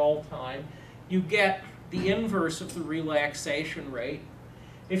over all time, you get the inverse of the relaxation rate.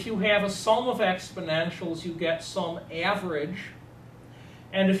 If you have a sum of exponentials, you get some average.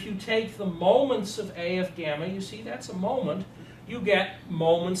 And if you take the moments of A of gamma, you see that's a moment, you get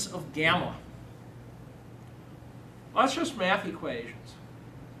moments of gamma. Well, that's just math equations.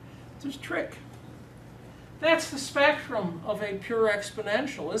 It's just a trick. That's the spectrum of a pure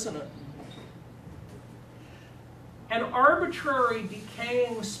exponential, isn't it? An arbitrary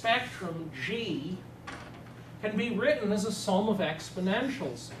decaying spectrum, G, can be written as a sum of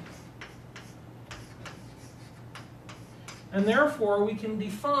exponentials. And therefore, we can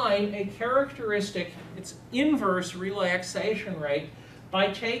define a characteristic, its inverse relaxation rate, by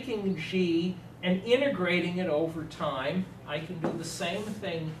taking G and integrating it over time. I can do the same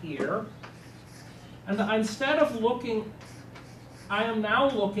thing here. And instead of looking, I am now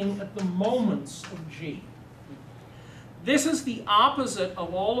looking at the moments of G. This is the opposite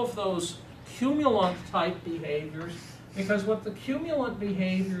of all of those cumulant type behaviors, because what the cumulant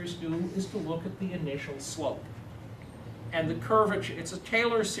behaviors do is to look at the initial slope. And the curvature, it's a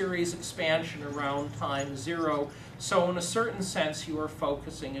Taylor series expansion around time 0, so in a certain sense you are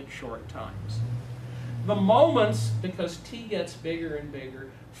focusing at short times. The moments, because t gets bigger and bigger,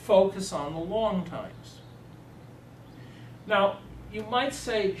 focus on the long times. Now, you might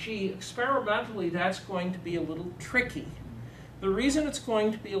say, gee, experimentally that's going to be a little tricky. The reason it's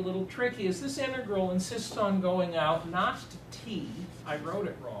going to be a little tricky is this integral insists on going out not to t, I wrote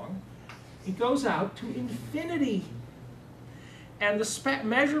it wrong, it goes out to infinity. And the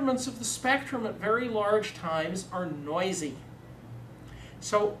measurements of the spectrum at very large times are noisy.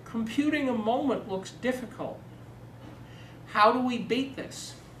 So computing a moment looks difficult. How do we beat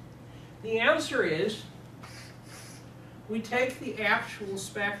this? The answer is we take the actual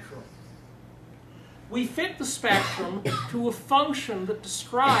spectrum. We fit the spectrum to a function that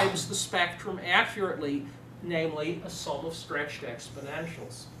describes the spectrum accurately, namely a sum of stretched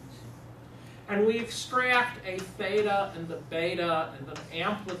exponentials. And we extract a theta and a beta and an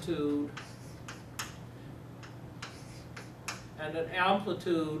amplitude and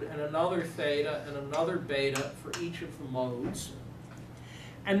another theta and another beta for each of the modes.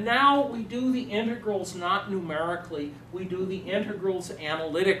 And now we do the integrals not numerically, we do the integrals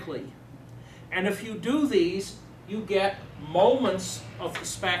analytically. And if you do these, you get moments of the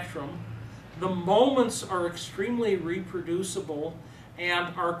spectrum. The moments are extremely reproducible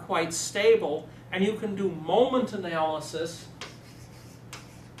and are quite stable, and you can do moment analysis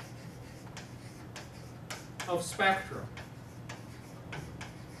of spectrum.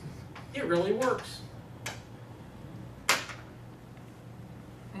 It really works.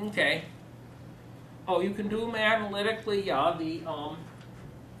 Okay. Oh, you can do them analytically. Yeah, the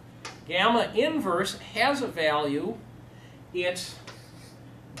gamma inverse has a value. It's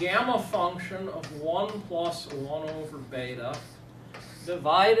gamma function of 1 plus 1 over beta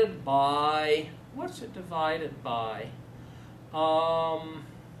divided by, what's it divided by?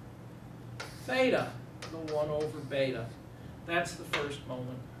 Theta, the 1 over beta. That's the first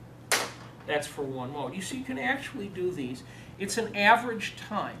moment. That's for one mode. You see, you can actually do these. It's an average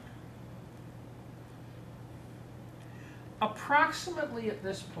time. Approximately at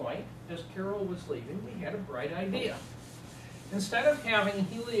this point, as Carol was leaving, we had a bright idea. Instead of having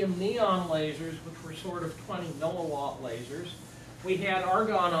helium neon lasers, which were sort of 20 milliwatt lasers, we had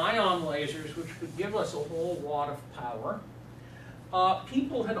argon ion lasers, which could give us a whole watt of power.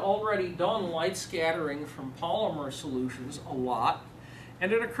 People had already done light scattering from polymer solutions a lot,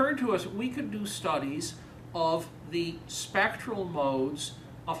 and it occurred to us we could do studies of the spectral modes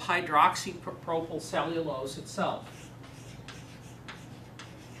of hydroxypropyl cellulose itself.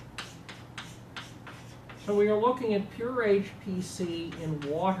 So we are looking at pure HPC in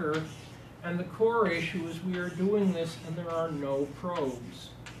water, and the core issue is we are doing this and there are no probes.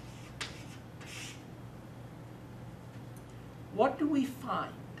 What do we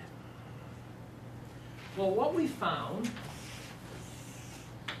find? Well, what we found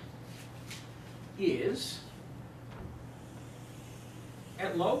is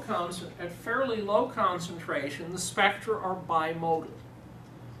at fairly low concentration, the spectra are bimodal.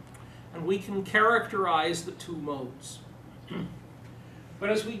 And we can characterize the two modes. But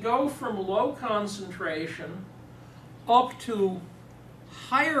as we go from low concentration up to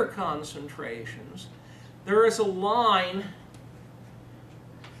higher concentrations, there is a line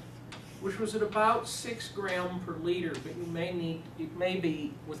which was at about 6 grams per liter, but you may need, it may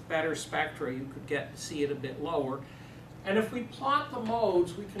be with better spectra, you could get to see it a bit lower. And if we plot the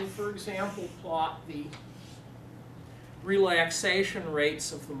modes, we can, for example, plot the relaxation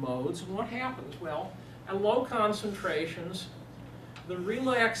rates of the modes. And what happens? Well, at low concentrations, the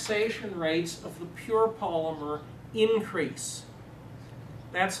relaxation rates of the pure polymer increase.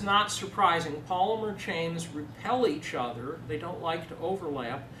 That's not surprising. Polymer chains repel each other. They don't like to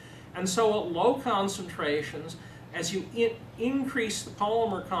overlap. And so at low concentrations, as you increase the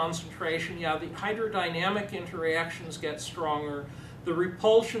polymer concentration, yeah, the hydrodynamic interactions get stronger, the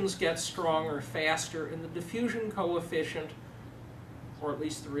repulsions get stronger, faster, and the diffusion coefficient, or at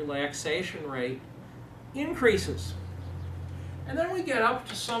least the relaxation rate, increases. And then we get up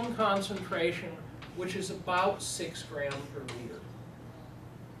to some concentration, which is about 6 grams per liter.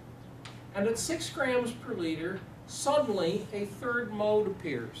 And at 6 grams per liter, suddenly a third mode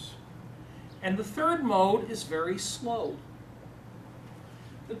appears. And the third mode is very slow.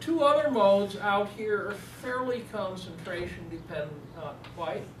 The two other modes out here are fairly concentration dependent, not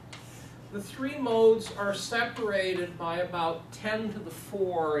quite. The three modes are separated by about 10 to the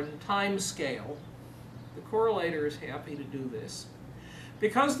 4 in time scale. The correlator is happy to do this.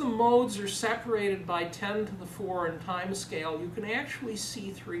 Because the modes are separated by 10 to the 4 in time scale, you can actually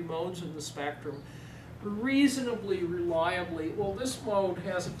see 3 modes in the spectrum reasonably reliably. Well, this mode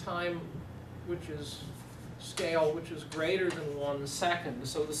has a time scale which is greater than 1 second,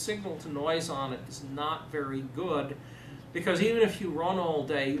 so the signal to noise on it is not very good, because even if you run all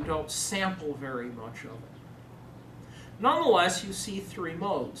day, you don't sample very much of it. Nonetheless, you see 3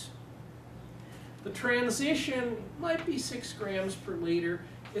 modes. The transition might be 6 grams per liter.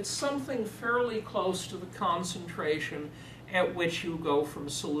 It's something fairly close to the concentration at which you go from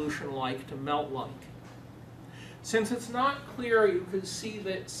solution-like to melt-like. Since it's not clear, you can see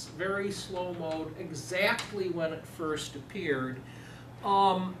this very slow mode exactly when it first appeared,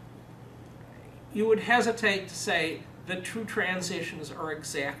 you would hesitate to say that two transitions are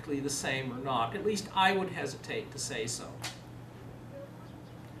exactly the same or not. At least I would hesitate to say so.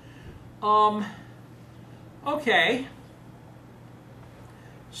 Okay,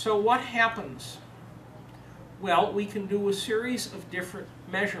 so what happens? Well, we can do a series of different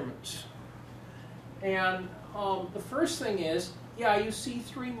measurements. And the first thing is, yeah, you see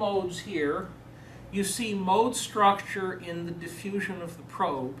 3 modes here. You see mode structure in the diffusion of the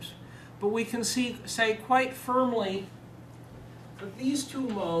probes. But we can say quite firmly that these 2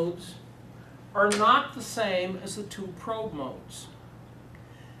 modes are not the same as the 2 probe modes.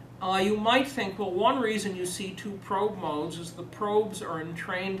 You might think, well, one reason you see 2 probe modes is the probes are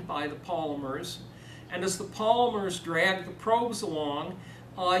entrained by the polymers, and as the polymers drag the probes along,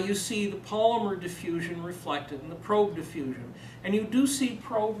 you see the polymer diffusion reflected in the probe diffusion. And you do see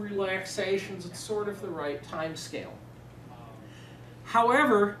probe relaxations at sort of the right time scale.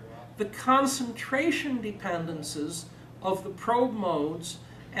 However, the concentration dependencies of the probe modes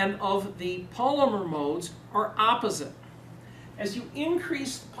and of the polymer modes are opposite. As you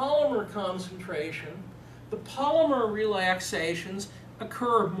increase the polymer concentration, the polymer relaxations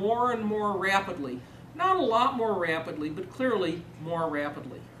occur more and more rapidly. Not a lot more rapidly, but clearly more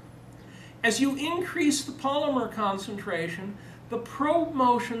rapidly. As you increase the polymer concentration, the probe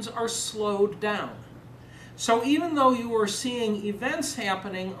motions are slowed down. So even though you are seeing events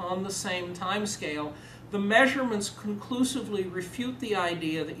happening on the same time scale, the measurements conclusively refute the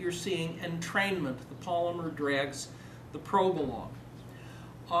idea that you're seeing entrainment. The polymer drags the probe along.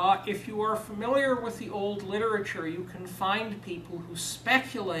 If you are familiar with the old literature, you can find people who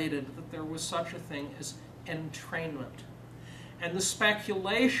speculated that there was such a thing as entrainment. And the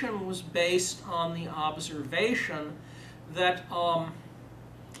speculation was based on the observation that,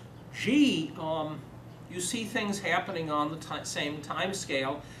 you see things happening on the same time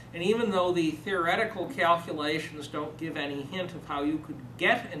scale, and even though the theoretical calculations don't give any hint of how you could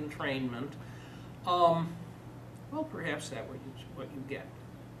get entrainment, well, perhaps that's what you get.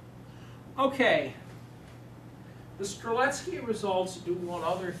 Okay, the Streletsky results do one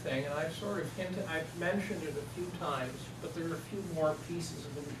other thing, and I've mentioned it a few times, but there are a few more pieces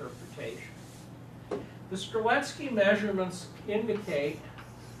of interpretation. The Streletsky measurements indicate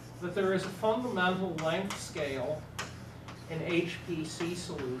that there is a fundamental length scale in HPC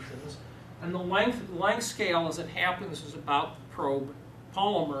solutions, and the length scale, as it happens, is about the probe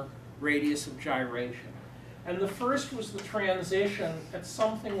polymer radius of gyration. And the first was the transition at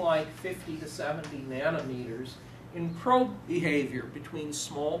something like 50 to 70 nanometers in probe behavior between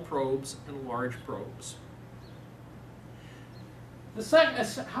small probes and large probes. The second,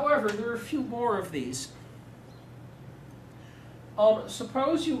 however, there are a few more of these.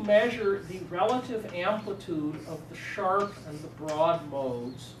 Suppose you measure the relative amplitude of the sharp and the broad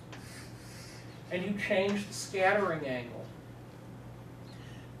modes, and you change the scattering angle.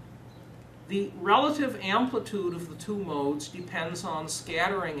 The relative amplitude of the 2 modes depends on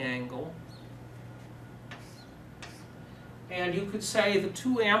scattering angle. And you could say the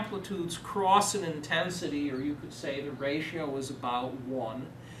 2 amplitudes cross in intensity, or you could say the ratio is about 1.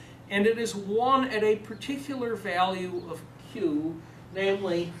 And it is 1 at a particular value of Q,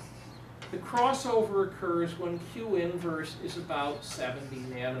 namely, the crossover occurs when Q inverse is about 70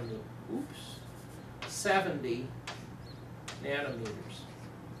 nanometers. Oops, 70 nanometers.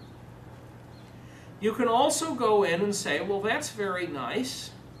 You can also go in and say, well, that's very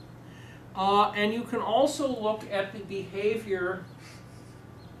nice. And you can also look at the behavior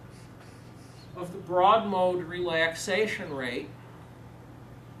of the broad mode relaxation rate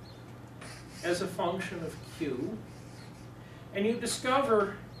as a function of Q. And you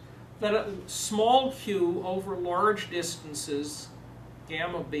discover that at small q over large distances,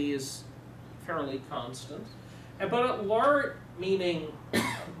 gamma b is fairly constant. But at large, meaning,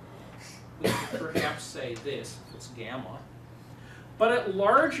 we could perhaps say this, if it's gamma. But at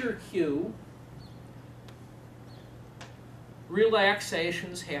larger q,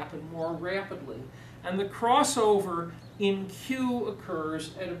 relaxations happen more rapidly. And the crossover in Q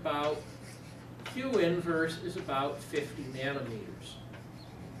occurs at about, Q inverse is about 50 nanometers.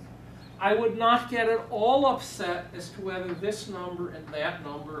 I would not get at all upset as to whether this number and that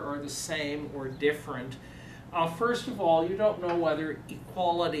number are the same or different. First of all, you don't know whether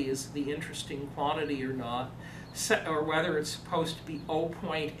equality is the interesting quantity or not, or whether it's supposed to be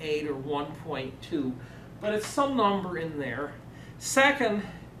 0.8 or 1.2, but it's some number in there. Second,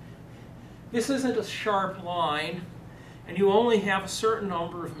 this isn't a sharp line, and you only have a certain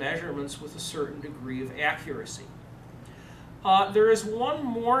number of measurements with a certain degree of accuracy. There is one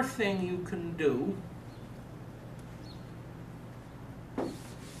more thing you can do.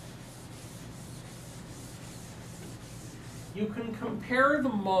 You can compare the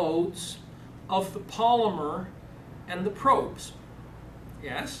modes of the polymer and the probes.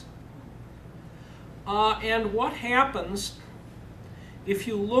 Yes? And what happens if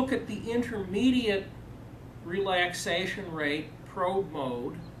you look at the intermediate relaxation rate probe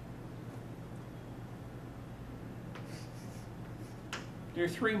mode? There are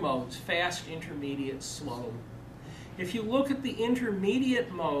three modes: fast, intermediate, slow. If you look at the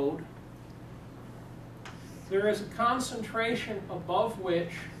intermediate mode, there is a concentration above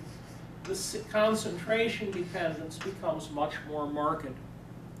which the concentration dependence becomes much more marked.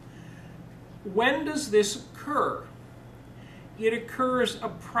 When does this occur? It occurs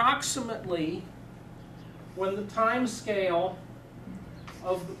approximately when the time scale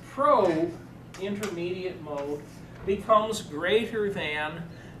of the probe, intermediate mode, becomes greater than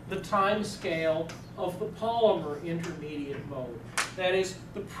the time scale of the polymer intermediate mode. That is,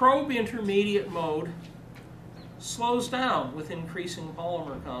 the probe intermediate mode slows down with increasing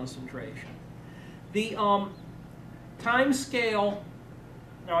polymer concentration. The time scale,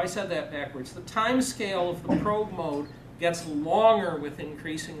 no, I said that backwards. The time scale of the probe mode gets longer with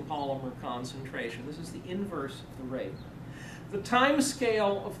increasing polymer concentration. This is the inverse of the rate. The time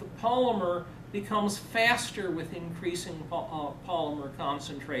scale of the polymer becomes faster with increasing polymer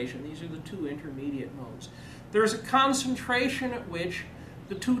concentration. These are the two intermediate modes. There's a concentration at which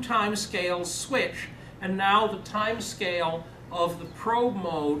the two time scales switch, and now the time scale of the probe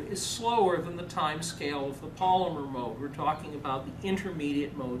mode is slower than the time scale of the polymer mode. We're talking about the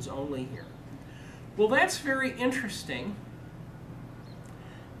intermediate modes only here. Well, that's very interesting,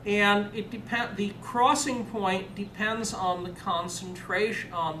 and the crossing point depends on the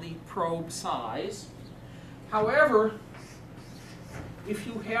concentration, on the probe size. However, if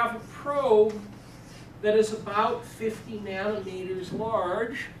you have a probe that is about 50 nanometers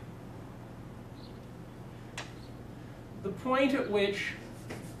large, the point at which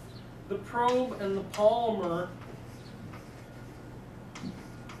the probe and the polymer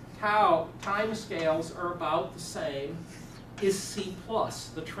tau timescales are about the same is C+,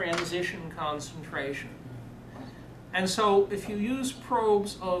 the transition concentration. And so if you use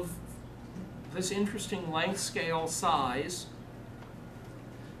probes of this interesting length scale size,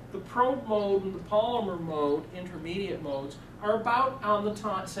 the probe mode and the polymer mode, intermediate modes, are about on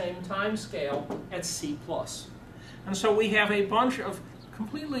the same time scale at C+. And so we have a bunch of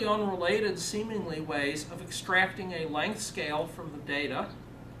completely unrelated, seemingly, ways of extracting a length scale from the data.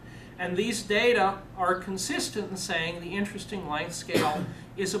 And these data are consistent in saying the interesting length scale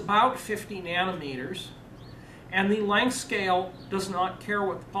is about 50 nanometers, and the length scale does not care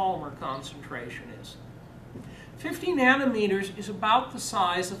what the polymer concentration is. 50 nanometers is about the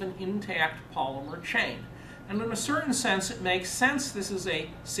size of an intact polymer chain. And in a certain sense, it makes sense this is a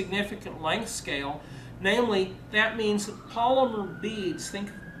significant length scale. Namely, that means that polymer beads, think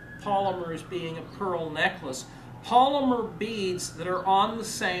of polymer as being a pearl necklace, polymer beads that are on the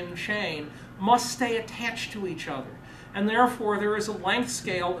same chain must stay attached to each other. And therefore, there is a length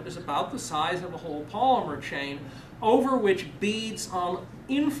scale that is about the size of a whole polymer chain over which beads on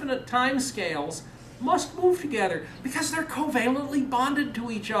infinite time scales must move together because they're covalently bonded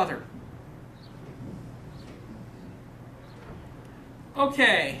to each other.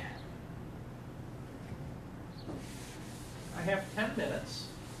 Okay. I have 10 minutes,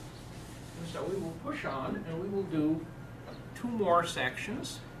 and so we will push on, and we will do 2 more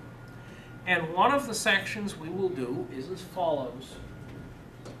sections. And one of the sections we will do is as follows.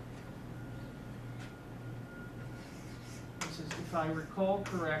 This is, if I recall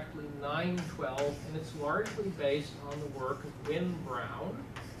correctly, 912, and it's largely based on the work of Win Brown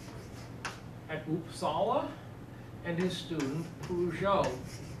at Uppsala and his student Peugeot.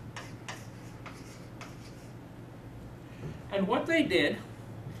 And what they did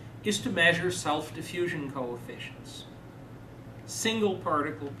is to measure self-diffusion coefficients, single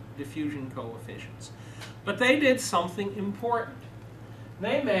particle diffusion coefficients. But they did something important.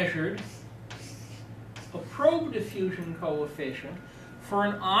 They measured a probe diffusion coefficient for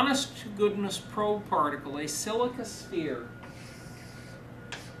an honest-to-goodness probe particle, a silica sphere.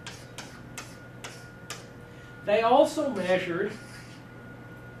 They also measured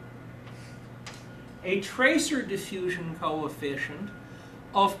a tracer diffusion coefficient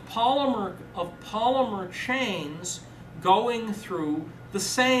of polymer chains going through the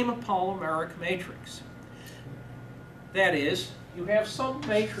same polymeric matrix. That is, you have some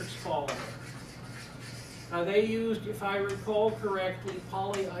matrix polymer. Now they used, if I recall correctly,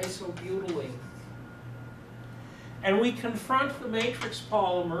 polyisobutylene. And we confront the matrix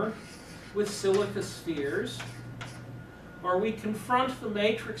polymer with silica spheres, or we confront the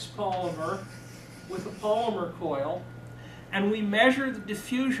matrix polymer with a polymer coil, and we measure the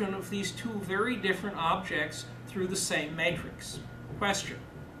diffusion of these two very different objects through the same matrix. Question?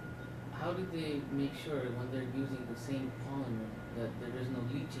 How did they make sure when they're using the same polymer that there is no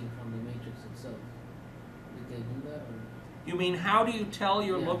leaching from the matrix itself? Did they do that? Or? You mean how do you tell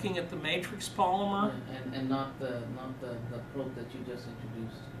you're looking at the matrix polymer? And not the probe that you just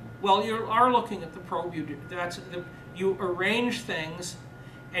introduced. Well, you are looking at the probe. You arrange things,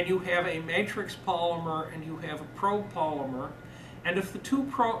 and you have a matrix polymer and you have a probe polymer. And if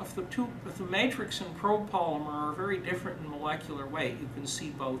the matrix and probe polymer are very different in molecular weight, you can see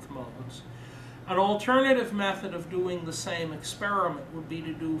both modes. An alternative method of doing the same experiment would be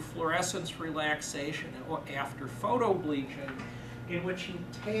to do fluorescence relaxation after photo bleaching, in which you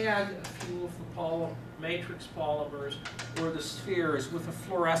tag a few of the matrix polymers or the spheres with a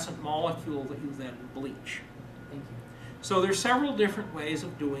fluorescent molecule that you then bleach. Thank you. So there's several different ways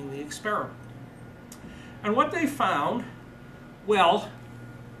of doing the experiment. And what they found, well,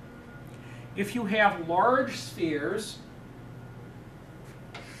 if you have large spheres,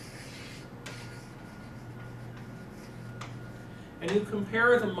 and you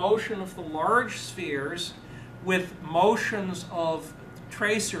compare the motion of the large spheres with motions of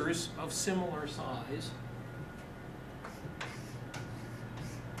tracers of similar size,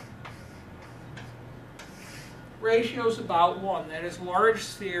 ratio is about 1. That is, large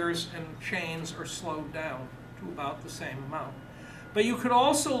spheres and chains are slowed down to about the same amount. But you could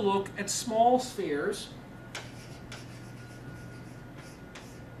also look at small spheres,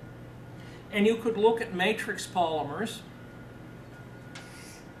 and you could look at matrix polymers.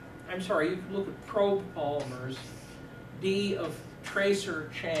 I'm sorry, you could look at probe polymers, D of tracer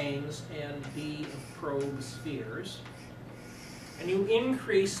chains and D of probe spheres. And you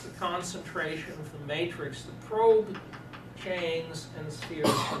increase the concentration of the matrix. The probe chains and spheres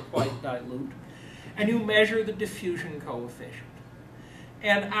are quite dilute. And you measure the diffusion coefficient.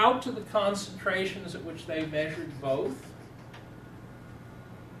 And out to the concentrations at which they measured both,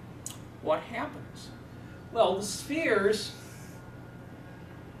 what happens? Well, the spheres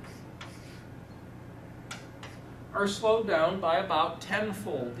are slowed down by about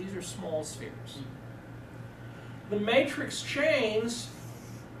 10-fold. These are small spheres. The matrix chains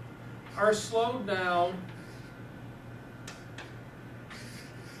are slowed down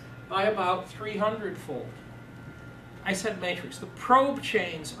by about 300-fold. I said matrix. The probe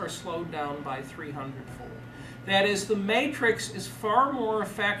chains are slowed down by 300-fold. That is, the matrix is far more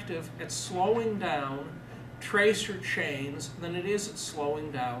effective at slowing down tracer chains than it is at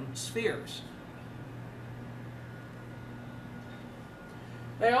slowing down spheres.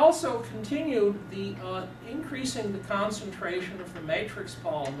 They also continued increasing the concentration of the matrix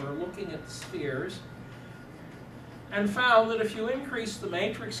polymer, looking at the spheres, and found that if you increase the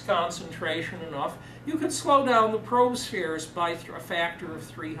matrix concentration enough, you could slow down the probe spheres by a factor of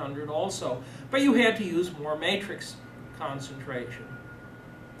 300 also. But you had to use more matrix concentration.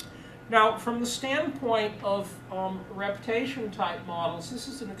 Now, from the standpoint of reptation-type models, this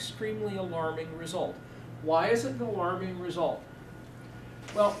is an extremely alarming result. Why is it an alarming result?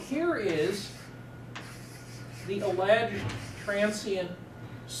 Well, here is the alleged transient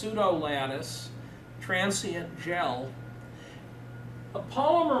pseudolattice, transient gel. A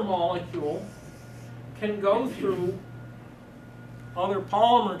polymer molecule can go through other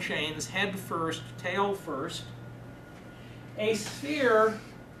polymer chains head first, tail first. A sphere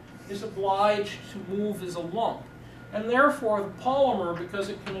is obliged to move as a lump. And therefore, the polymer, because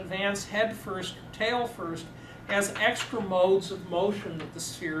it can advance head first, tail first, has extra modes of motion that the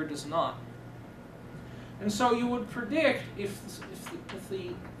sphere does not. And so you would predict, if the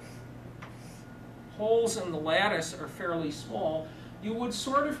holes in the lattice are fairly small, you would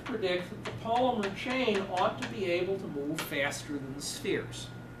sort of predict that the polymer chain ought to be able to move faster than the spheres.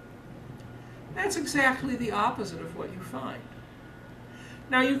 That's exactly the opposite of what you find.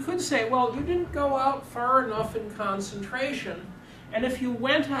 Now you could say, well, you didn't go out far enough in concentration, and if you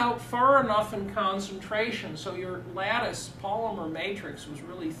went out far enough in concentration, so your lattice polymer matrix was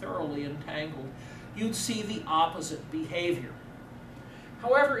really thoroughly entangled, you'd see the opposite behavior.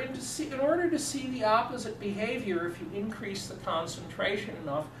 However, in order to see the opposite behavior, if you increase the concentration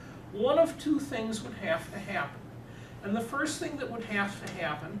enough, one of two things would have to happen. And the first thing that would have to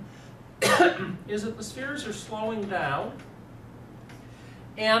happen is that the spheres are slowing down,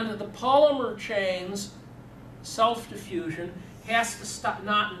 and the polymer chain's self-diffusion has to stop,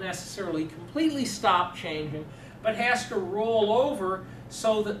 not necessarily completely stop changing, but has to roll over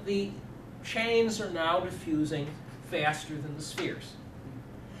so that the chains are now diffusing faster than the spheres.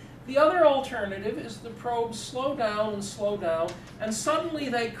 The other alternative is the probes slow down, and suddenly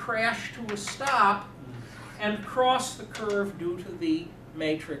they crash to a stop and cross the curve due to the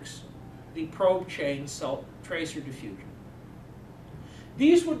matrix, the probe chain tracer diffusion.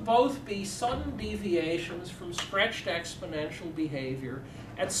 These would both be sudden deviations from stretched exponential behavior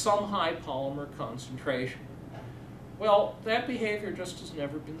at some high polymer concentration. Well, that behavior just has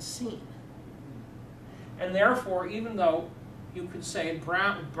never been seen. And therefore, even though you could say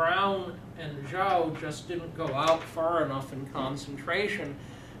Brown and Zhou just didn't go out far enough in concentration,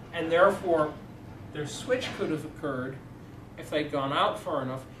 and therefore their switch could have occurred if they'd gone out far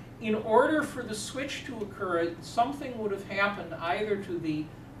enough. In order for the switch to occur, something would have happened either to the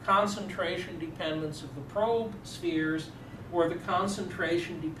concentration dependence of the probe spheres or the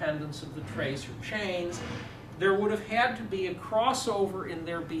concentration dependence of the tracer chains. There would have had to be a crossover in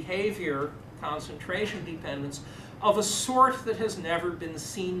their behavior, concentration dependence, of a sort that has never been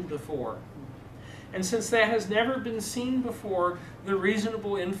seen before. And since that has never been seen before, the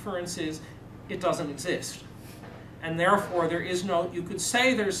reasonable inference is it doesn't exist. And therefore, there is no, you could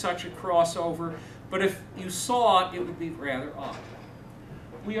say there's such a crossover, but if you saw it, it would be rather odd.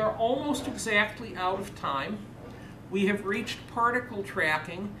 We are almost exactly out of time. We have reached particle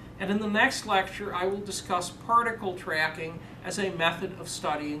tracking, and in the next lecture, I will discuss particle tracking as a method of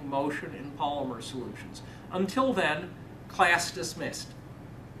studying motion in polymer solutions. Until then, class dismissed.